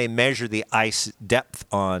go and they measure the ice depth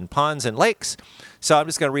on ponds and lakes. So I'm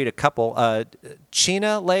just going to read a couple.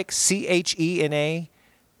 Chena Lake, Chena,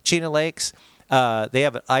 Chena Lakes, they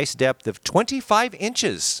have an ice depth of 25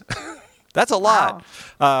 inches. That's a lot.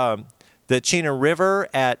 Wow. The Chena River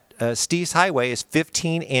at Steves Highway is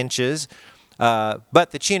 15 inches, but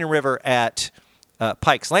the Chena River at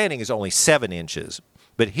Pike's Landing is only 7 inches.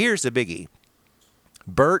 But here's the biggie.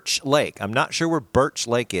 Birch Lake. I'm not sure where Birch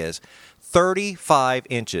Lake is. 35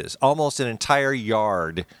 inches, almost an entire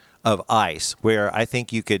yard of ice, where I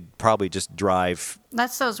think you could probably just drive.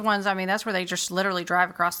 That's those ones, that's where they just literally drive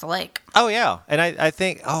across the lake. Oh, yeah. And I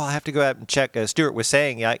think, I have to go out and check. Stuart was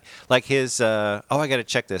saying, like his, I got to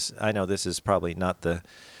check this. I know this is probably not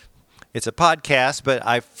it's a podcast, but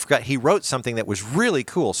I forgot he wrote something that was really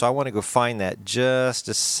cool, so I want to go find that just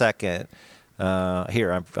a second.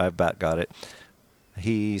 Here, I've about got it.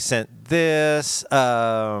 He sent this.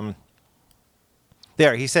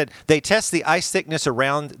 There, he said, they test the ice thickness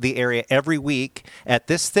around the area every week. At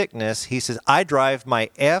this thickness, he says, I drive my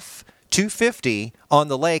F-250 on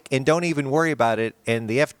the lake and don't even worry about it. And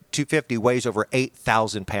the F-250 weighs over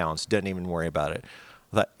 8,000 pounds. Doesn't even worry about it.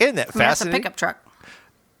 I thought, isn't that I mean, that's a fascinating? pickup truck.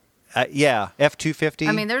 Yeah, F-250.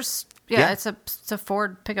 I mean, there's Yeah. it's a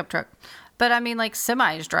Ford pickup truck, but I mean, like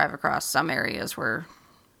semis drive across some areas where.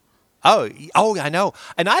 Oh, I know.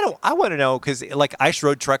 And I want to know, because like ice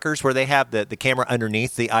road truckers where they have the camera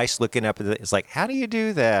underneath the ice looking up, it's like, how do you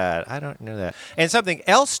do that? I don't know that. And something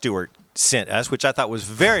else Stuart sent us, which I thought was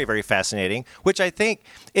very, very fascinating, which I think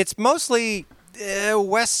it's mostly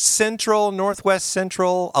west central, northwest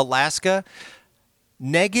central Alaska,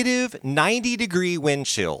 negative 90-degree wind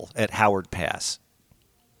chill at Howard Pass.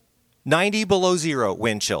 90 below zero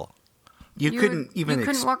wind chill. You couldn't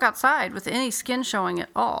walk outside with any skin showing at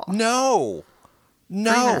all. No. For even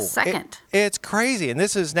a second. It's crazy. And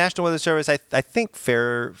this is National Weather Service, I think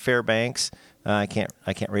Fairbanks. I can't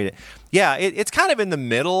read it. Yeah, it's kind of in the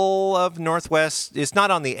middle of Northwest. It's not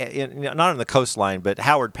on the coastline, but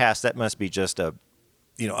Howard Pass, that must be just a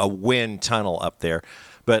wind tunnel up there.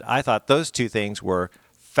 But I thought those two things were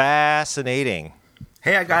fascinating.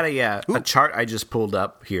 Hey, I got a chart I just pulled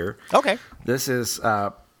up here. Okay. This is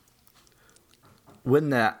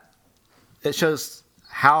it shows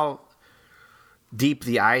how deep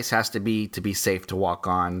the ice has to be safe to walk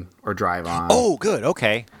on or drive on. Oh, good.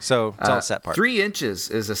 Okay. So tell us that part. 3 inches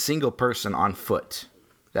is a single person on foot.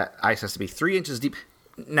 That ice has to be 3 inches deep.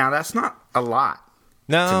 Now, that's not a lot.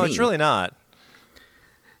 No, to it's me. really not.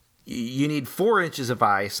 You need 4 inches of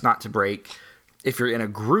ice not to break if you're in a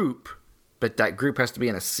group, but that group has to be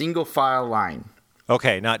in a single file line.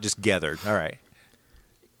 Okay, not just gathered. All right.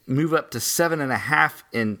 Move up to 7.5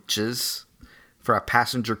 inches for a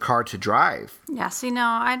passenger car to drive. Yeah, see, no,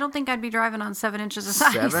 I don't think I'd be driving on 7 inches of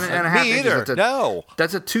ice. 7.5 Me inches. either. No.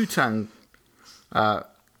 That's a 2-ton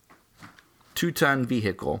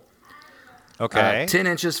vehicle. Okay. 10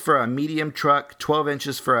 inches for a medium truck, 12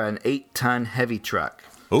 inches for an 8-ton heavy truck.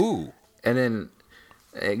 Ooh. And then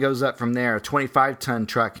it goes up from there. A 25-ton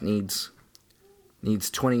truck needs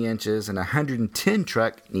 20 inches, and a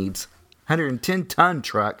 110-ton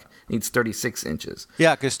truck needs 36 inches.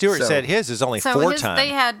 Yeah, because Stuart So- said his is only So 4 his, ton. they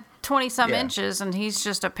had 20-some Yeah. inches, and he's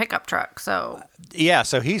just a pickup truck, so Yeah,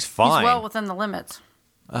 so he's fine. he's well within the limits.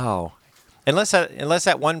 Oh, unless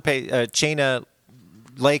that one Chena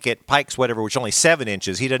Lake at Pikes, whatever, which is only 7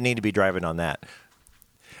 inches, he doesn't need to be driving on that.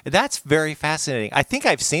 That's very fascinating. I think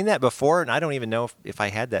I've seen that before, and I don't even know if I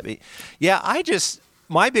had that. But yeah,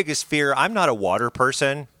 my biggest fear. I'm not a water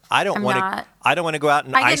person. I don't want to go out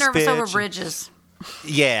and I ice get nervous fish. over bridges.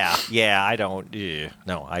 Yeah. I don't.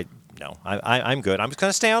 No. I'm good. I'm just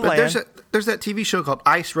gonna stay on But land. there's that TV show called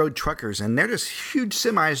Ice Road Truckers, and they're just huge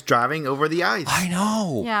semis driving over the ice. I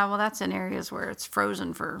know. Yeah, well, that's in areas where it's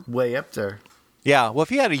frozen for. Way up there. Yeah, well,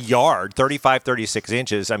 if you had a yard, 35, 36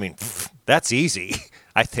 inches, I mean, that's easy,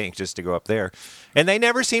 I think, just to go up there. And they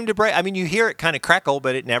never seem to break. I mean, you hear it kind of crackle,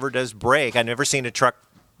 but it never does break. I've never seen a truck,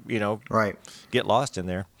 Right. get lost in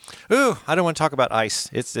there. Ooh, I don't want to talk about ice.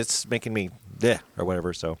 It's making me bleh, or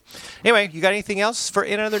whatever. So, anyway, you got anything else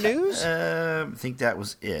in other news? I think that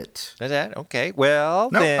was it. Is that okay? Well,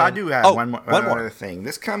 No, then... I do have one more more. thing.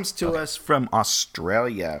 This comes to us from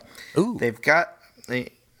Australia. Ooh. They've got a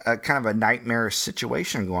kind of a nightmare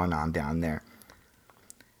situation going on down there.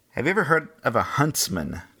 Have you ever heard of a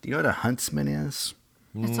huntsman? Do you know what a huntsman is?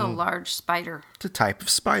 It's a large spider. It's a type of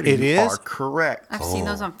spider. It You is? are correct. I've seen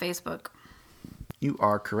those on Facebook. You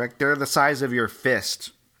are correct. They're the size of your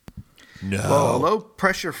fist. No. Well, a low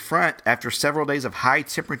pressure front after several days of high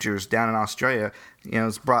temperatures down in Australia,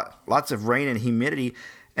 has brought lots of rain and humidity,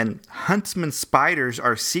 and huntsman spiders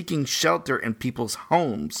are seeking shelter in people's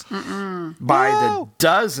homes by the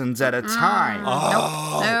dozens at a time.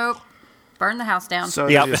 Nope. Burn the house down. So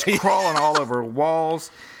Yep. they're just crawling all over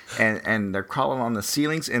walls, and they're crawling on the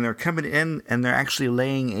ceilings, and they're coming in, and they're actually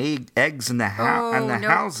laying eggs in the nope.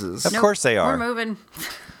 houses. Of course they are. We're moving.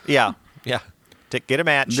 Yeah. Get a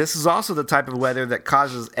match. This is also the type of weather that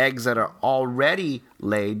causes eggs that are already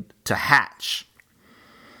laid to hatch.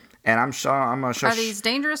 And I'm going to show Are these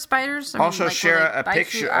dangerous spiders? I'll show will Shara they a bite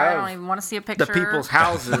picture you? I of don't even want to see a picture. the people's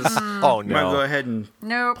houses. Oh, I'm going to go no. ahead and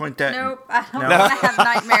Nope. point that. Nope. I don't want to have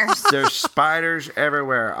nightmares. There's spiders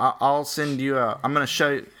everywhere. I'll send you I'm going to show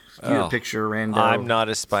you a picture, Rando. I'm not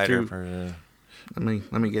a spider through- person.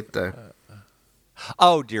 Let me get the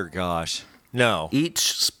Oh, dear gosh. No.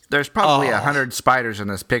 There's probably 100 spiders in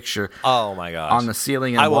this picture. Oh, my gosh. On the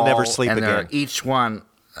ceiling and I will wall, never sleep and they're again. each one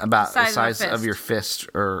about the Size of a size of fist. your fist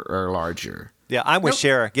or larger. Yeah, I'm with Nope.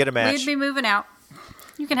 Shara. Get a match. We'd be moving out.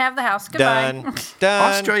 You can have the house. Goodbye.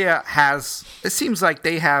 Done. Australia it seems like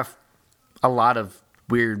they have a lot of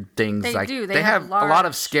weird things. They like do. They They have have a lot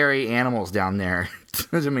of large- scary animals down there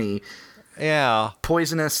to me. Yeah.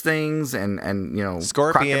 poisonous things and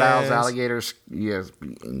Scorpions. crocodiles, alligators.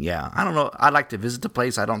 Yeah. I don't know. I'd like to visit the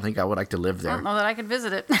place. I don't think I would like to live I there. don't know that I could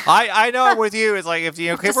visit it. I know I'm with you. It's like if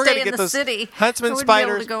okay, Just we're stay gonna in get the those city. huntsman I wouldn't be able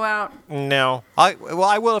spiders. to go out. No, I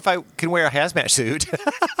will if I can wear a hazmat suit.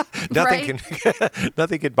 Nothing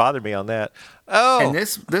nothing can bother me on that. Oh, And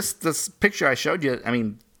this picture I showed you, I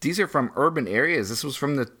mean, these are from urban areas. This was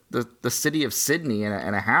from the city of Sydney in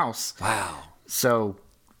a house. wow. So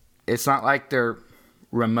it's not like they're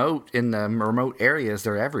remote in the remote areas.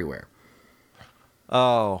 They're everywhere.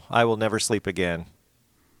 Oh, I will never sleep again.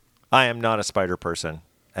 I am not a spider person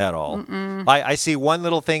at all. I see one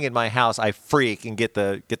little thing in my house, I freak and get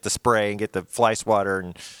the spray and get the fly swatter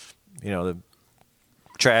and the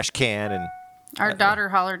trash can and Our daughter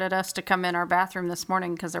hollered at us to come in our bathroom this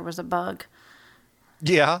morning because there was a bug,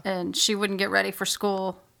 yeah. and she wouldn't get ready for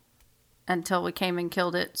school until we came and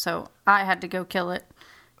killed it. So I had to go kill it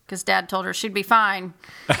because Dad told her she'd be fine.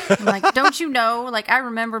 I'm like, don't you know? Like, I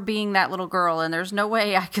remember being that little girl, and there's no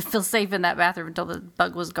way I could feel safe in that bathroom until the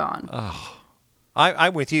bug was gone.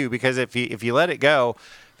 I'm with you because if you let it go,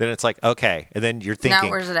 then it's like, okay, and then you're thinking, Now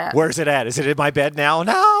where's it at? Where's it at? Is it in my bed now?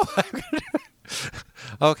 No.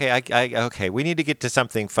 Okay, okay. We need to get to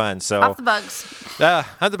something fun. So Off the bugs.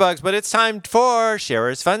 on the bugs, but it's time for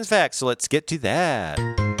Shara's Fun Facts. So let's get to that.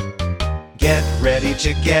 Get ready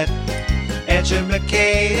to get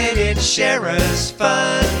educated in Shara's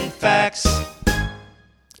Fun Facts.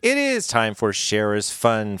 It is time for Shara's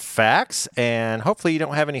Fun Facts, and hopefully you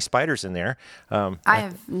don't have any spiders in there.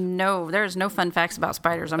 There's no fun facts about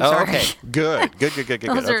spiders. I'm sorry. Okay, good.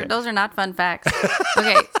 Those are not fun facts.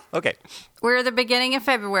 Okay. Okay. We're at the beginning of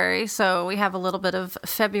February, so we have a little bit of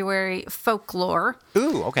February folklore.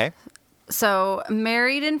 Ooh, okay. So,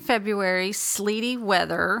 married in February, sleety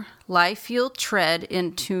weather, life you'll tread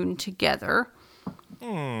in tune together.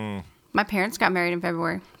 My parents got married in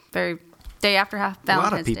February, very day after Valentine's Day. A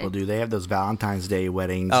lot of people do. They have those Valentine's Day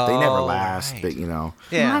weddings. They never last, right. but Yeah.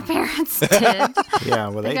 My parents did. Yeah,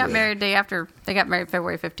 well, They got did. married day after. They got married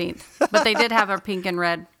February 15th. But they did have a pink and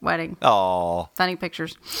red wedding. Oh. Funny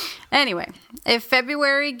pictures. Anyway, if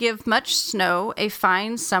February give much snow, a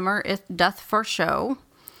fine summer it doth foreshow.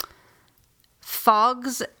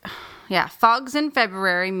 Fogs in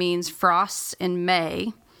February means frosts in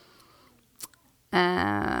May.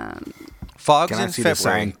 Fogs Can I in see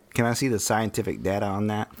February. Can I see the scientific data on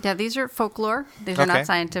that? Yeah, these are folklore. These are Okay. not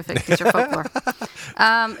scientific. These are folklore.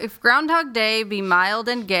 If Groundhog Day be mild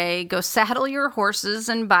and gay, go saddle your horses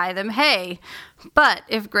and buy them hay. But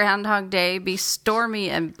if Groundhog Day be stormy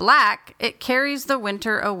and black, it carries the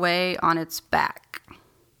winter away on its back.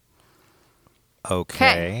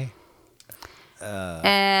 Okay.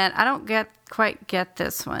 And I don't quite get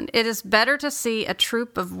this one. It is better to see a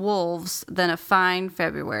troop of wolves than a fine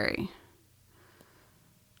February.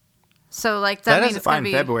 So, like, that means it's going Fine to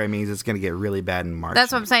be... February means it's going to get really bad in March.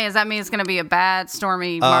 That's what I'm saying. Does that mean it's going to be a bad,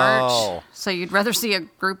 stormy March? Oh. So you'd rather see a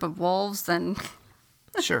group of wolves than...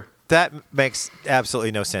 Sure. That makes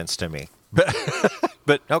absolutely no sense to me.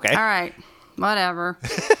 But okay. All right. Whatever.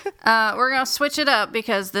 We're going to switch it up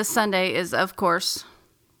because this Sunday is, of course,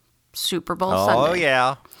 Super Bowl Sunday. Oh,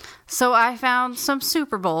 yeah. So I found some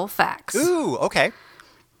Super Bowl facts. Ooh, okay.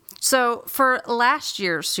 So for last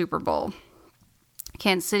year's Super Bowl,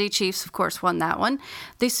 Kansas City Chiefs, of course, won that one.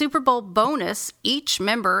 The Super Bowl bonus each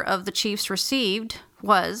member of the Chiefs received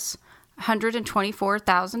was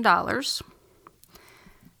 $124,000.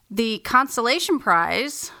 The consolation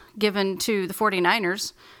prize given to the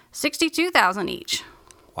 49ers, $62,000 each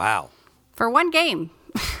Wow. for one game.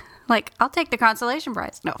 Like, I'll take the consolation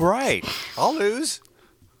prize. No. Right. I'll lose.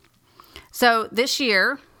 So this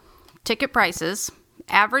year, ticket prices,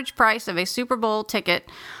 average price of a Super Bowl ticket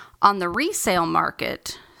on the resale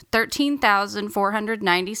market,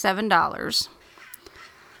 $13,497.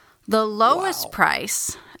 The lowest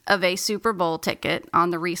price of a Super Bowl ticket on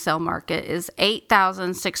the resale market is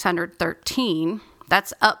 $8,613.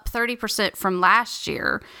 That's up 30% from last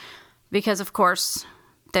year because, of course,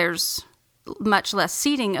 there's much less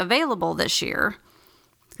seating available this year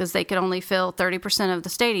because they could only fill 30% of the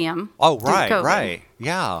stadium. Oh, due to right, COVID. right.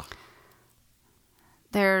 Yeah.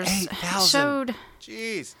 There's 8,000. showed.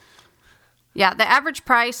 Jeez. Yeah, the average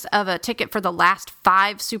price of a ticket for the last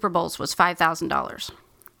 5 Super Bowls was $5,000.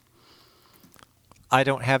 I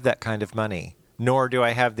don't have that kind of money, nor do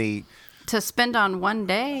I have the... To spend on one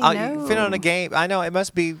day? You No. fit on a game. I know it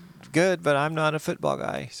must be good, but I'm not a football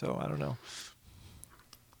guy, so I don't know.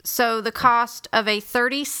 So the cost of a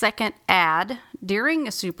 30-second ad during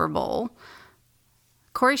a Super Bowl,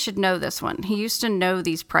 Corey should know this one. He used to know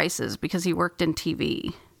these prices because he worked in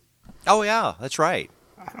TV. Oh, yeah, that's right.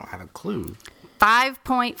 I don't have a clue.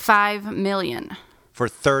 5.5 million. For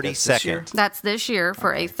 30 That's this year? seconds. That's this year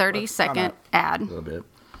for a 30-second ad. A little bit.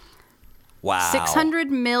 Wow. 600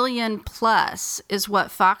 million plus is what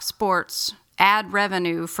Fox Sports ad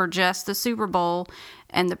revenue for just the Super Bowl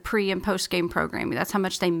and the pre and post game programming. That's how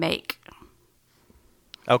much they make.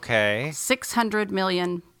 Okay. 600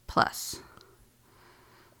 million plus.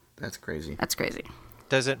 That's crazy. That's crazy.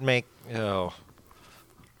 Does it make... Oh.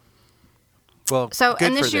 Well, So, good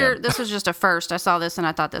and this for year, them. this was just a first. I saw this and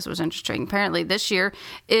I thought this was interesting. Apparently, this year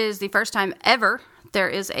is the first time ever there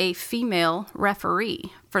is a female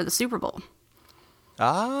referee for the Super Bowl.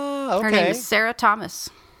 Ah, okay. Her name is Sarah Thomas.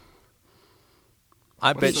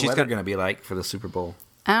 I What's bet the she's weather going going to be like for the Super Bowl?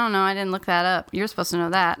 I don't know. I didn't look that up. You're supposed to know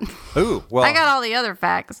that. Ooh, well. I got all the other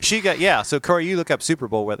facts. Yeah. So, Corey, you look up Super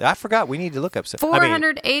Bowl weather. I forgot. We need to look up.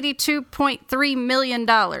 $482.3 million.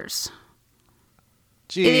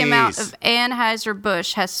 The amount of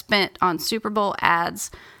Anheuser-Busch has spent on Super Bowl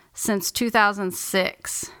ads since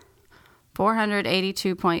 2006.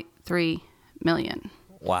 $482.3 million.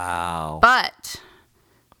 Wow. But,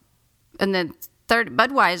 and then third,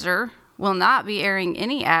 Budweiser will not be airing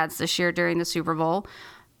any ads this year during the Super Bowl,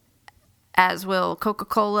 as will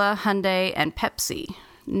Coca-Cola, Hyundai, and Pepsi.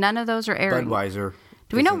 None of those are airing. Budweiser.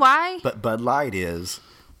 Do we know why? But Bud Light is.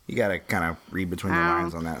 You got to kind of read between the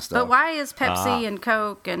lines on that stuff. But why is Pepsi and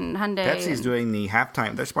Coke and Hyundai? Pepsi's doing the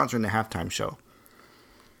halftime. They're sponsoring the halftime show.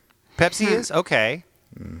 Pepsi is? Okay.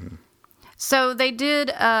 So they did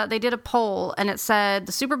a poll, and it said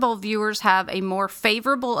the Super Bowl viewers have a more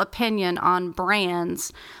favorable opinion on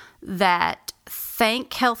brands that thank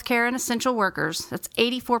healthcare and essential workers. That's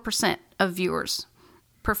 84% of viewers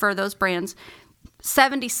prefer those brands.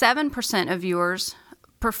 77% of viewers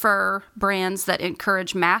prefer brands that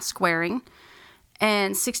encourage mask wearing,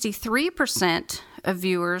 and 63% of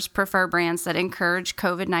viewers prefer brands that encourage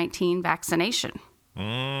COVID-19 vaccination.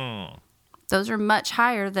 Those are much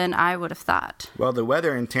higher than I would have thought. Well, the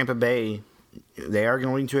weather in Tampa Bay, they are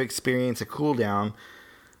going to experience a cool down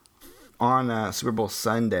on Super Bowl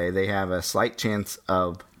Sunday. They have a slight chance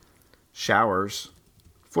of showers,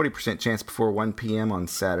 40% chance before 1 p.m. on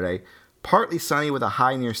Saturday. Partly sunny with a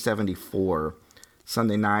high near 74.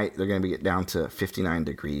 Sunday night, they're going to get down to 59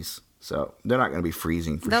 degrees. So they're not going to be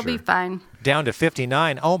freezing for They'll sure. be fine. Down to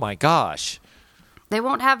 59. Oh, my gosh. They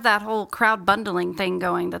won't have that whole crowd bundling thing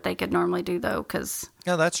going that they could normally do, though, because...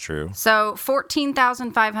 Yeah, that's true. So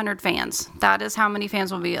 14,500 fans. That is how many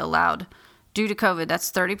fans will be allowed due to COVID. That's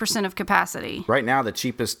 30% of capacity. Right now, the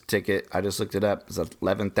cheapest ticket, I just looked it up, is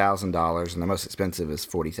 $11,000, and the most expensive is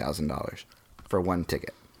 $40,000 for one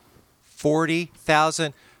ticket.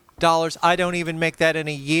 $40,000. I don't even make that in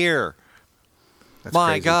a year. That's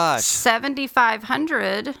My crazy. gosh.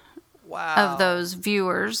 7,500 Wow. of those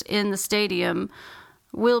viewers in the stadium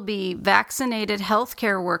will be vaccinated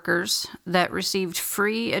healthcare workers that received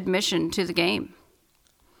free admission to the game.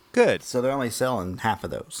 Good. So they're only selling half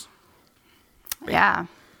of those. Yeah.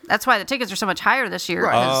 That's why the tickets are so much higher this year.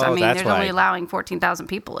 Right. Because, Oh, that's there's only why. allowing 14,000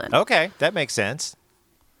 people in. Okay, that makes sense.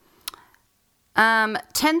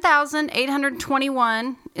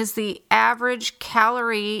 10,821 is the average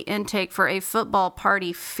calorie intake for a football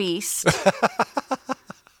party feast.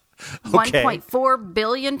 1.4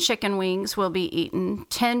 billion chicken wings will be eaten.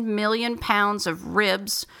 10 million pounds of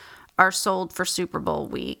ribs are sold for Super Bowl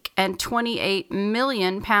week. And 28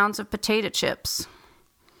 million pounds of potato chips.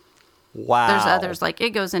 Wow. There's others, like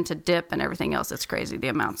it goes into dip and everything else. It's crazy, the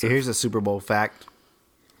amounts. Here's a Super Bowl fact.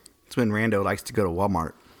 It's when Rando likes to go to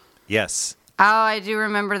Walmart. Yes. Oh, I do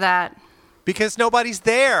remember that. Because nobody's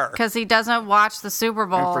there. Because he doesn't watch the Super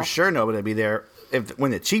Bowl. And for sure nobody will be there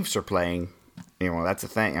when the Chiefs are playing. That's the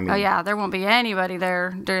thing. I mean, Oh, yeah, there won't be anybody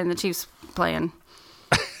there during the Chiefs playing.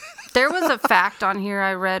 There was a fact on here,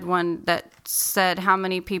 I read one that said how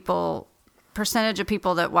many percentage of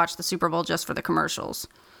people that watch the Super Bowl just for the commercials.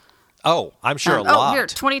 Oh, I'm sure a lot. Oh, here,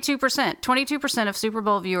 22%. 22% of Super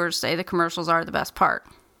Bowl viewers say the commercials are the best part.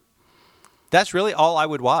 That's really all I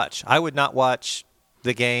would watch. I would not watch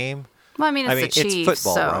the game. Well, I mean, it's the it's Chiefs,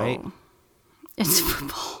 football, so right? It's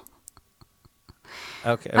football.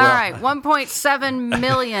 Okay. All right, 1.7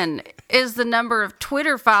 million is the number of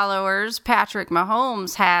Twitter followers Patrick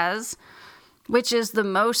Mahomes has, which is the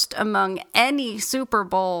most among any Super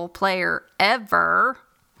Bowl player ever.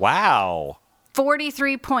 Wow.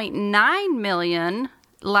 43.9 million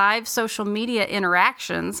live social media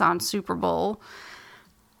interactions on Super Bowl,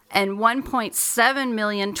 and 1.7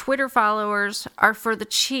 million Twitter followers are for the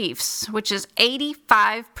Chiefs, which is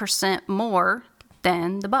 85% more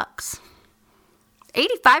than the Bucks.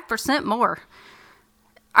 85% more.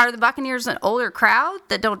 Are the Buccaneers an older crowd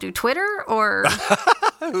that don't do Twitter, or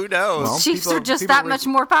Who knows? Well, Chiefs people- are just people that much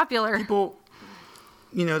more popular? People,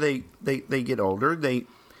 they get older, they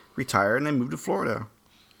retire, and they move to Florida.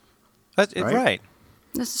 That's right? right.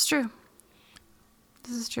 This is true.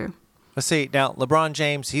 This is true. Let's see. Now, LeBron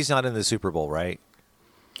James, he's not in the Super Bowl, right?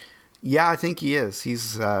 Yeah, I think he is.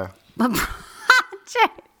 He's he'll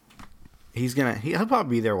probably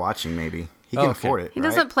be there watching. Maybe he can Okay. afford it. He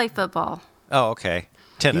doesn't play football. Oh, okay.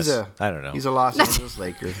 Tennis. I don't know. He's a Los Angeles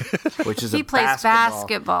Laker, which is He plays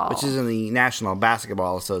basketball. which is in the National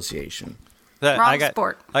Basketball Association. Wrong Wrong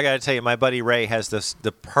sport. I got to tell you, my buddy Ray has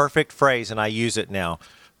the perfect phrase, and I use it now.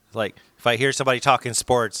 Like, if I hear somebody talking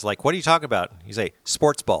sports, like, what are you talking about? You say,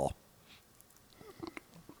 sports ball.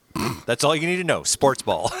 That's all you need to know, sports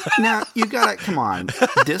ball. Now you gotta come on.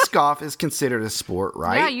 Disc golf is considered a sport,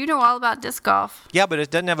 right? Yeah, you know all about disc golf. Yeah, but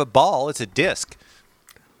it doesn't have a ball. It's a disc.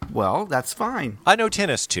 Well, that's fine. I know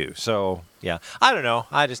tennis, too. So, yeah. I don't know.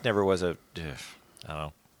 I just never was I don't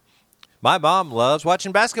know. My mom loves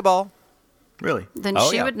watching basketball. Really? Then Oh,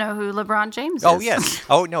 she yeah. would know who LeBron James is. Oh, yes.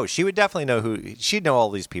 Oh, no. She would definitely know she'd know all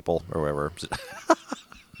these people or whatever.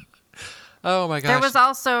 Oh, my gosh. There was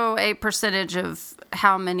also a percentage of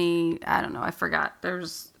how many, I don't know, I forgot.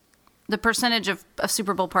 There's the percentage of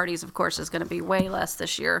Super Bowl parties, of course, is going to be way less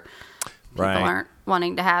this year. People Right. aren't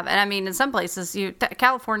wanting to have, and I mean, in some places,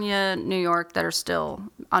 California, New York, that are still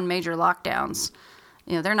on major lockdowns,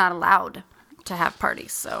 they're not allowed to have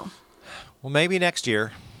parties. So, Well, maybe next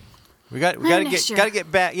year. We got to next year. get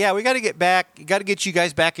back. Yeah, we got to get back. Got to get you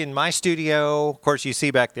guys back in my studio. Of course, you see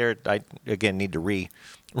back there. I again need to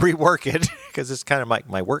rework it because it's kind of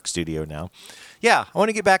my work studio now. Yeah, I want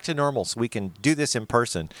to get back to normal so we can do this in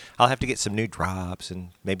person. I'll have to get some new drops and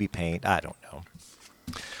maybe paint. I don't know.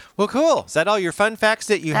 Well, cool. Is that all your fun facts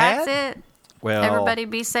that you that's had? it. Well, Everybody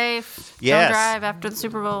be safe. Yes. Don't drive after the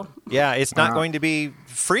Super Bowl. Yeah, it's not going to be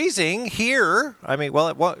freezing here. I mean, well,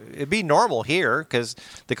 it'd be normal here because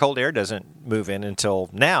the cold air doesn't move in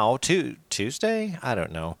until now, Tuesday? I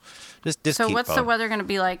don't know. Just So keep what's the going. weather going to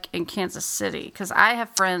be like in Kansas City? Because I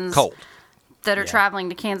have friends Cold. that are Yeah. traveling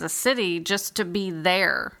to Kansas City just to be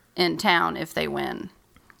there in town if they win.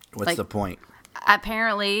 What's Like- the point?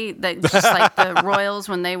 Apparently, just like the Royals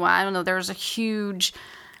when they won, I don't know, there was a huge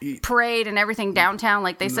parade and everything downtown.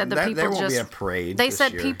 Like they said, the people there won't just be a parade. They this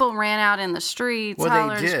said year. people ran out in the streets, Well,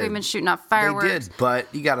 hollering, they did. screaming, shooting off fireworks. They did, but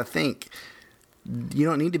you got to think. You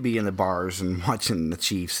don't need to be in the bars and watching the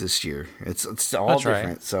Chiefs this year. It's all That's right.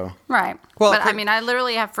 different. So Right. Well, but I mean, I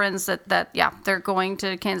literally have friends that they're going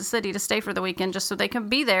to Kansas City to stay for the weekend just so they can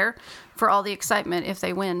be there for all the excitement if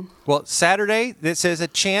they win. Well, Saturday, it says a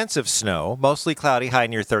chance of snow, mostly cloudy, high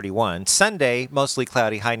near 31. Sunday, mostly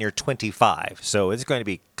cloudy, high near 25. So it's going to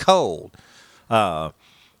be cold.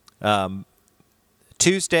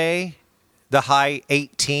 Tuesday, the high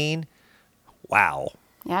 18. Wow.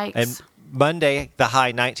 Yikes. And Monday, the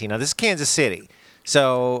high 19. Now, this is Kansas City.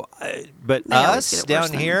 So, but They always us get it worse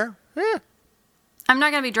down than- here, I'm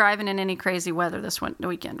not going to be driving in any crazy weather this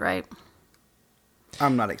weekend, right?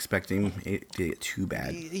 I'm not expecting it to get too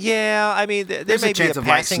bad. yeah, I mean, there There's may a chance be a of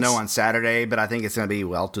light passing snow on Saturday, but I think it's going to be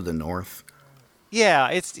well to the north. Yeah,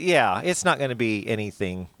 it's not going to be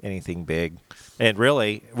anything big. And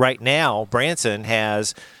really, right now, Branson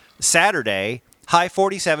has Saturday, high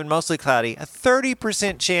 47, mostly cloudy, a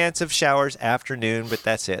 30% chance of showers afternoon, but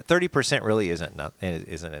that's it. 30% really isn't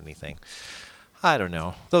anything. I don't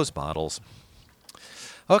know. Those models.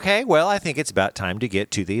 Okay, well, I think it's about time to get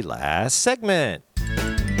to the last segment.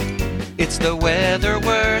 It's the weather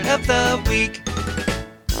word of the week.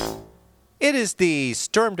 It is the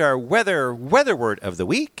Stormdar weather word of the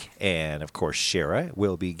week, and of course Shara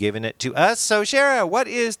will be giving it to us. So Shara, what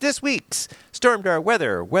is this week's Stormdar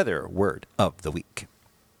weather word of the week?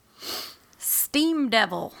 Steam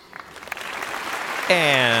Devil.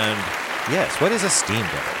 And yes, what is a steam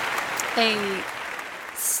devil? A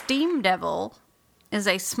steam devil is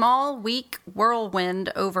a small, weak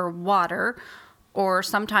whirlwind over water or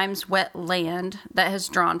sometimes wet land that has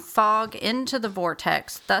drawn fog into the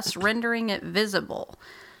vortex, thus rendering it visible.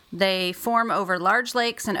 They form over large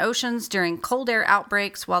lakes and oceans during cold air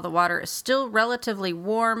outbreaks while the water is still relatively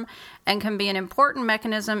warm and can be an important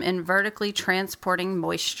mechanism in vertically transporting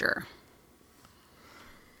moisture.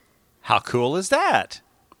 How cool is that?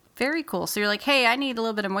 Very cool. So you're like, hey, I need a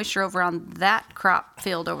little bit of moisture over on that crop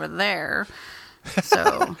field over there.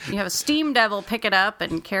 So you have a steam devil pick it up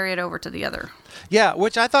and carry it over to the other. Yeah,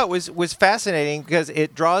 which I thought was fascinating because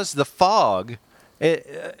it draws the fog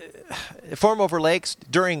form over lakes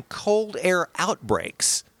during cold air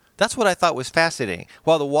outbreaks. That's what I thought was fascinating.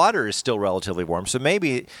 While the water is still relatively warm, so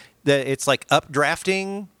maybe it's like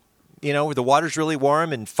updrafting, where the water's really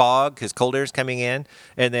warm and fog because cold air is coming in,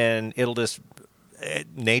 and then it'll just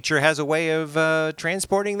nature has a way of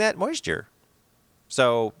transporting that moisture.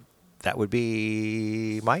 So that would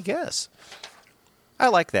be my guess. I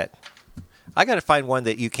like that. I got to find one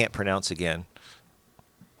that you can't pronounce again.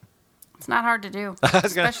 It's not hard to do,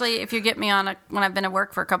 especially if you get me on when I've been at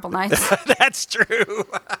work for a couple nights. That's true.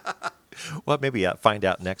 Well, maybe I'll find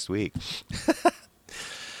out next week.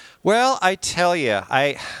 Well, I tell you,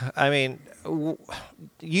 I mean,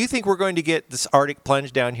 you think we're going to get this Arctic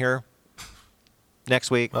plunge down here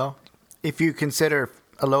next week? Well, if you consider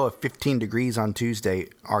a low of 15 degrees on Tuesday,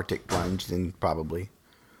 Arctic plunge, then probably.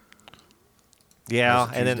 Yeah,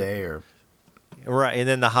 and Tuesday then right, and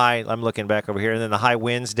then the high. I'm looking back over here, and then the high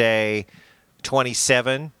Wednesday,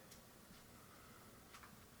 27.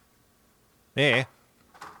 Yeah,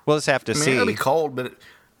 we'll just have to see. It'll be cold, but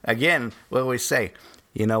again, what do we say?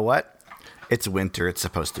 You know what? It's winter. It's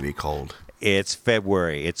supposed to be cold. It's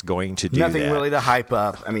February. It's going to do Nothing that. really to hype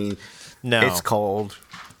up. I mean, No. It's cold.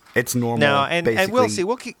 It's normal. No, and we'll see.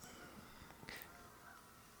 We'll keep.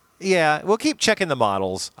 Yeah, we'll keep checking the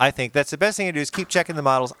models. I think that's the best thing to do is keep checking the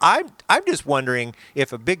models. I'm just wondering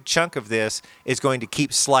if a big chunk of this is going to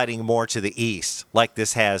keep sliding more to the east like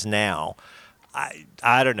this has now.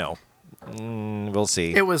 I don't know. We'll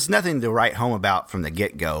see. It was nothing to write home about from the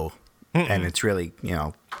get-go. And it's really,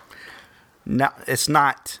 it's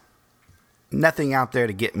not nothing out there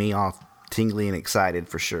to get me all tingly and excited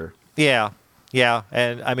for sure. Yeah,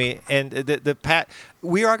 and I mean, and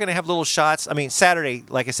we are going to have little shots. I mean, Saturday,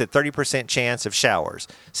 like I said, 30% chance of showers.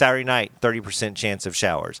 Saturday night, 30% chance of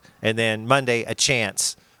showers, and then Monday, a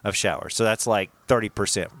chance of showers. So that's like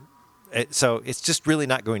 30%. So it's just really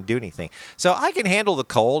not going to do anything. So I can handle the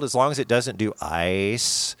cold as long as it doesn't do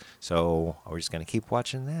ice. So we're just going to keep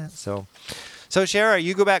watching that. So Shara,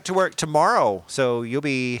 you go back to work tomorrow. So you'll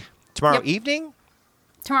be tomorrow evening?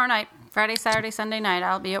 Tomorrow night, Friday, Saturday, Sunday night,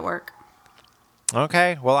 I'll be at work.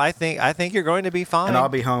 Okay. Well, I think you're going to be fine. And I'll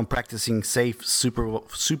be home practicing safe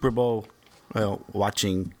Super Bowl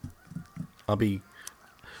watching. I'll be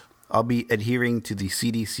adhering to the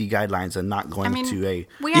CDC guidelines and not going to a.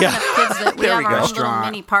 We have enough kids that we There have we our go. own little Restaurant.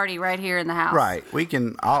 mini party right here in the house. Right. We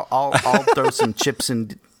can. I'll throw some chips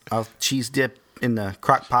and I'll cheese dip in the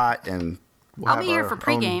crock pot and. I'll be here for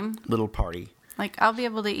pregame. Little party. Like, I'll be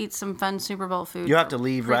able to eat some fun Super Bowl food. You have to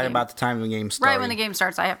leave right pregame. about the time the game starts. Right when the game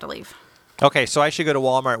starts, I have to leave. Okay, so I should go to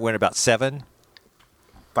Walmart when about 7?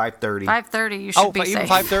 5:30. 5:30, you should be even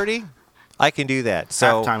safe. 5:30? I can do that.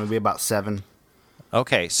 So Halftime would be about 7.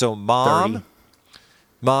 okay, so Mom,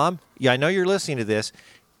 yeah, I know you're listening to this.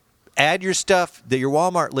 Add your stuff, your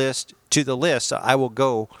Walmart list, to the list. I will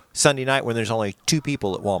go Sunday night when there's only 2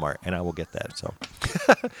 people at Walmart, and I will get that. So,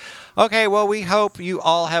 okay, well, we hope you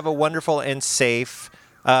all have a wonderful and safe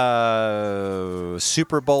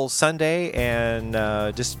Super Bowl Sunday, and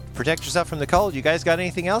just protect yourself from the cold. You guys got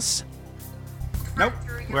anything else? Nope.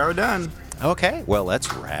 We're done. Okay, well,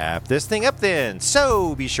 let's wrap this thing up then.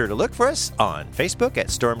 So be sure to look for us on Facebook at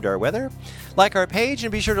Stormdar Weather. Like our page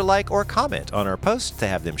and be sure to like or comment on our posts to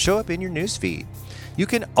have them show up in your news feed. You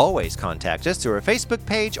can always contact us through our Facebook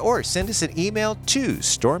page or send us an email to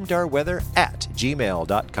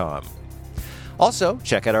stormdarweather@gmail.com. Also,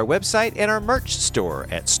 check out our website and our merch store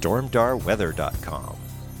at stormdarweather.com.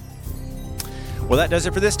 Well, that does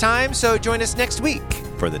it for this time, so join us next week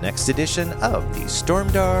for the next edition of the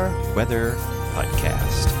Stormdar Weather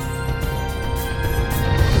Podcast.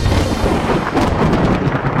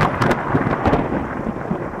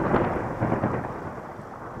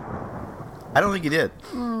 I don't think you did.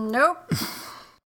 Nope.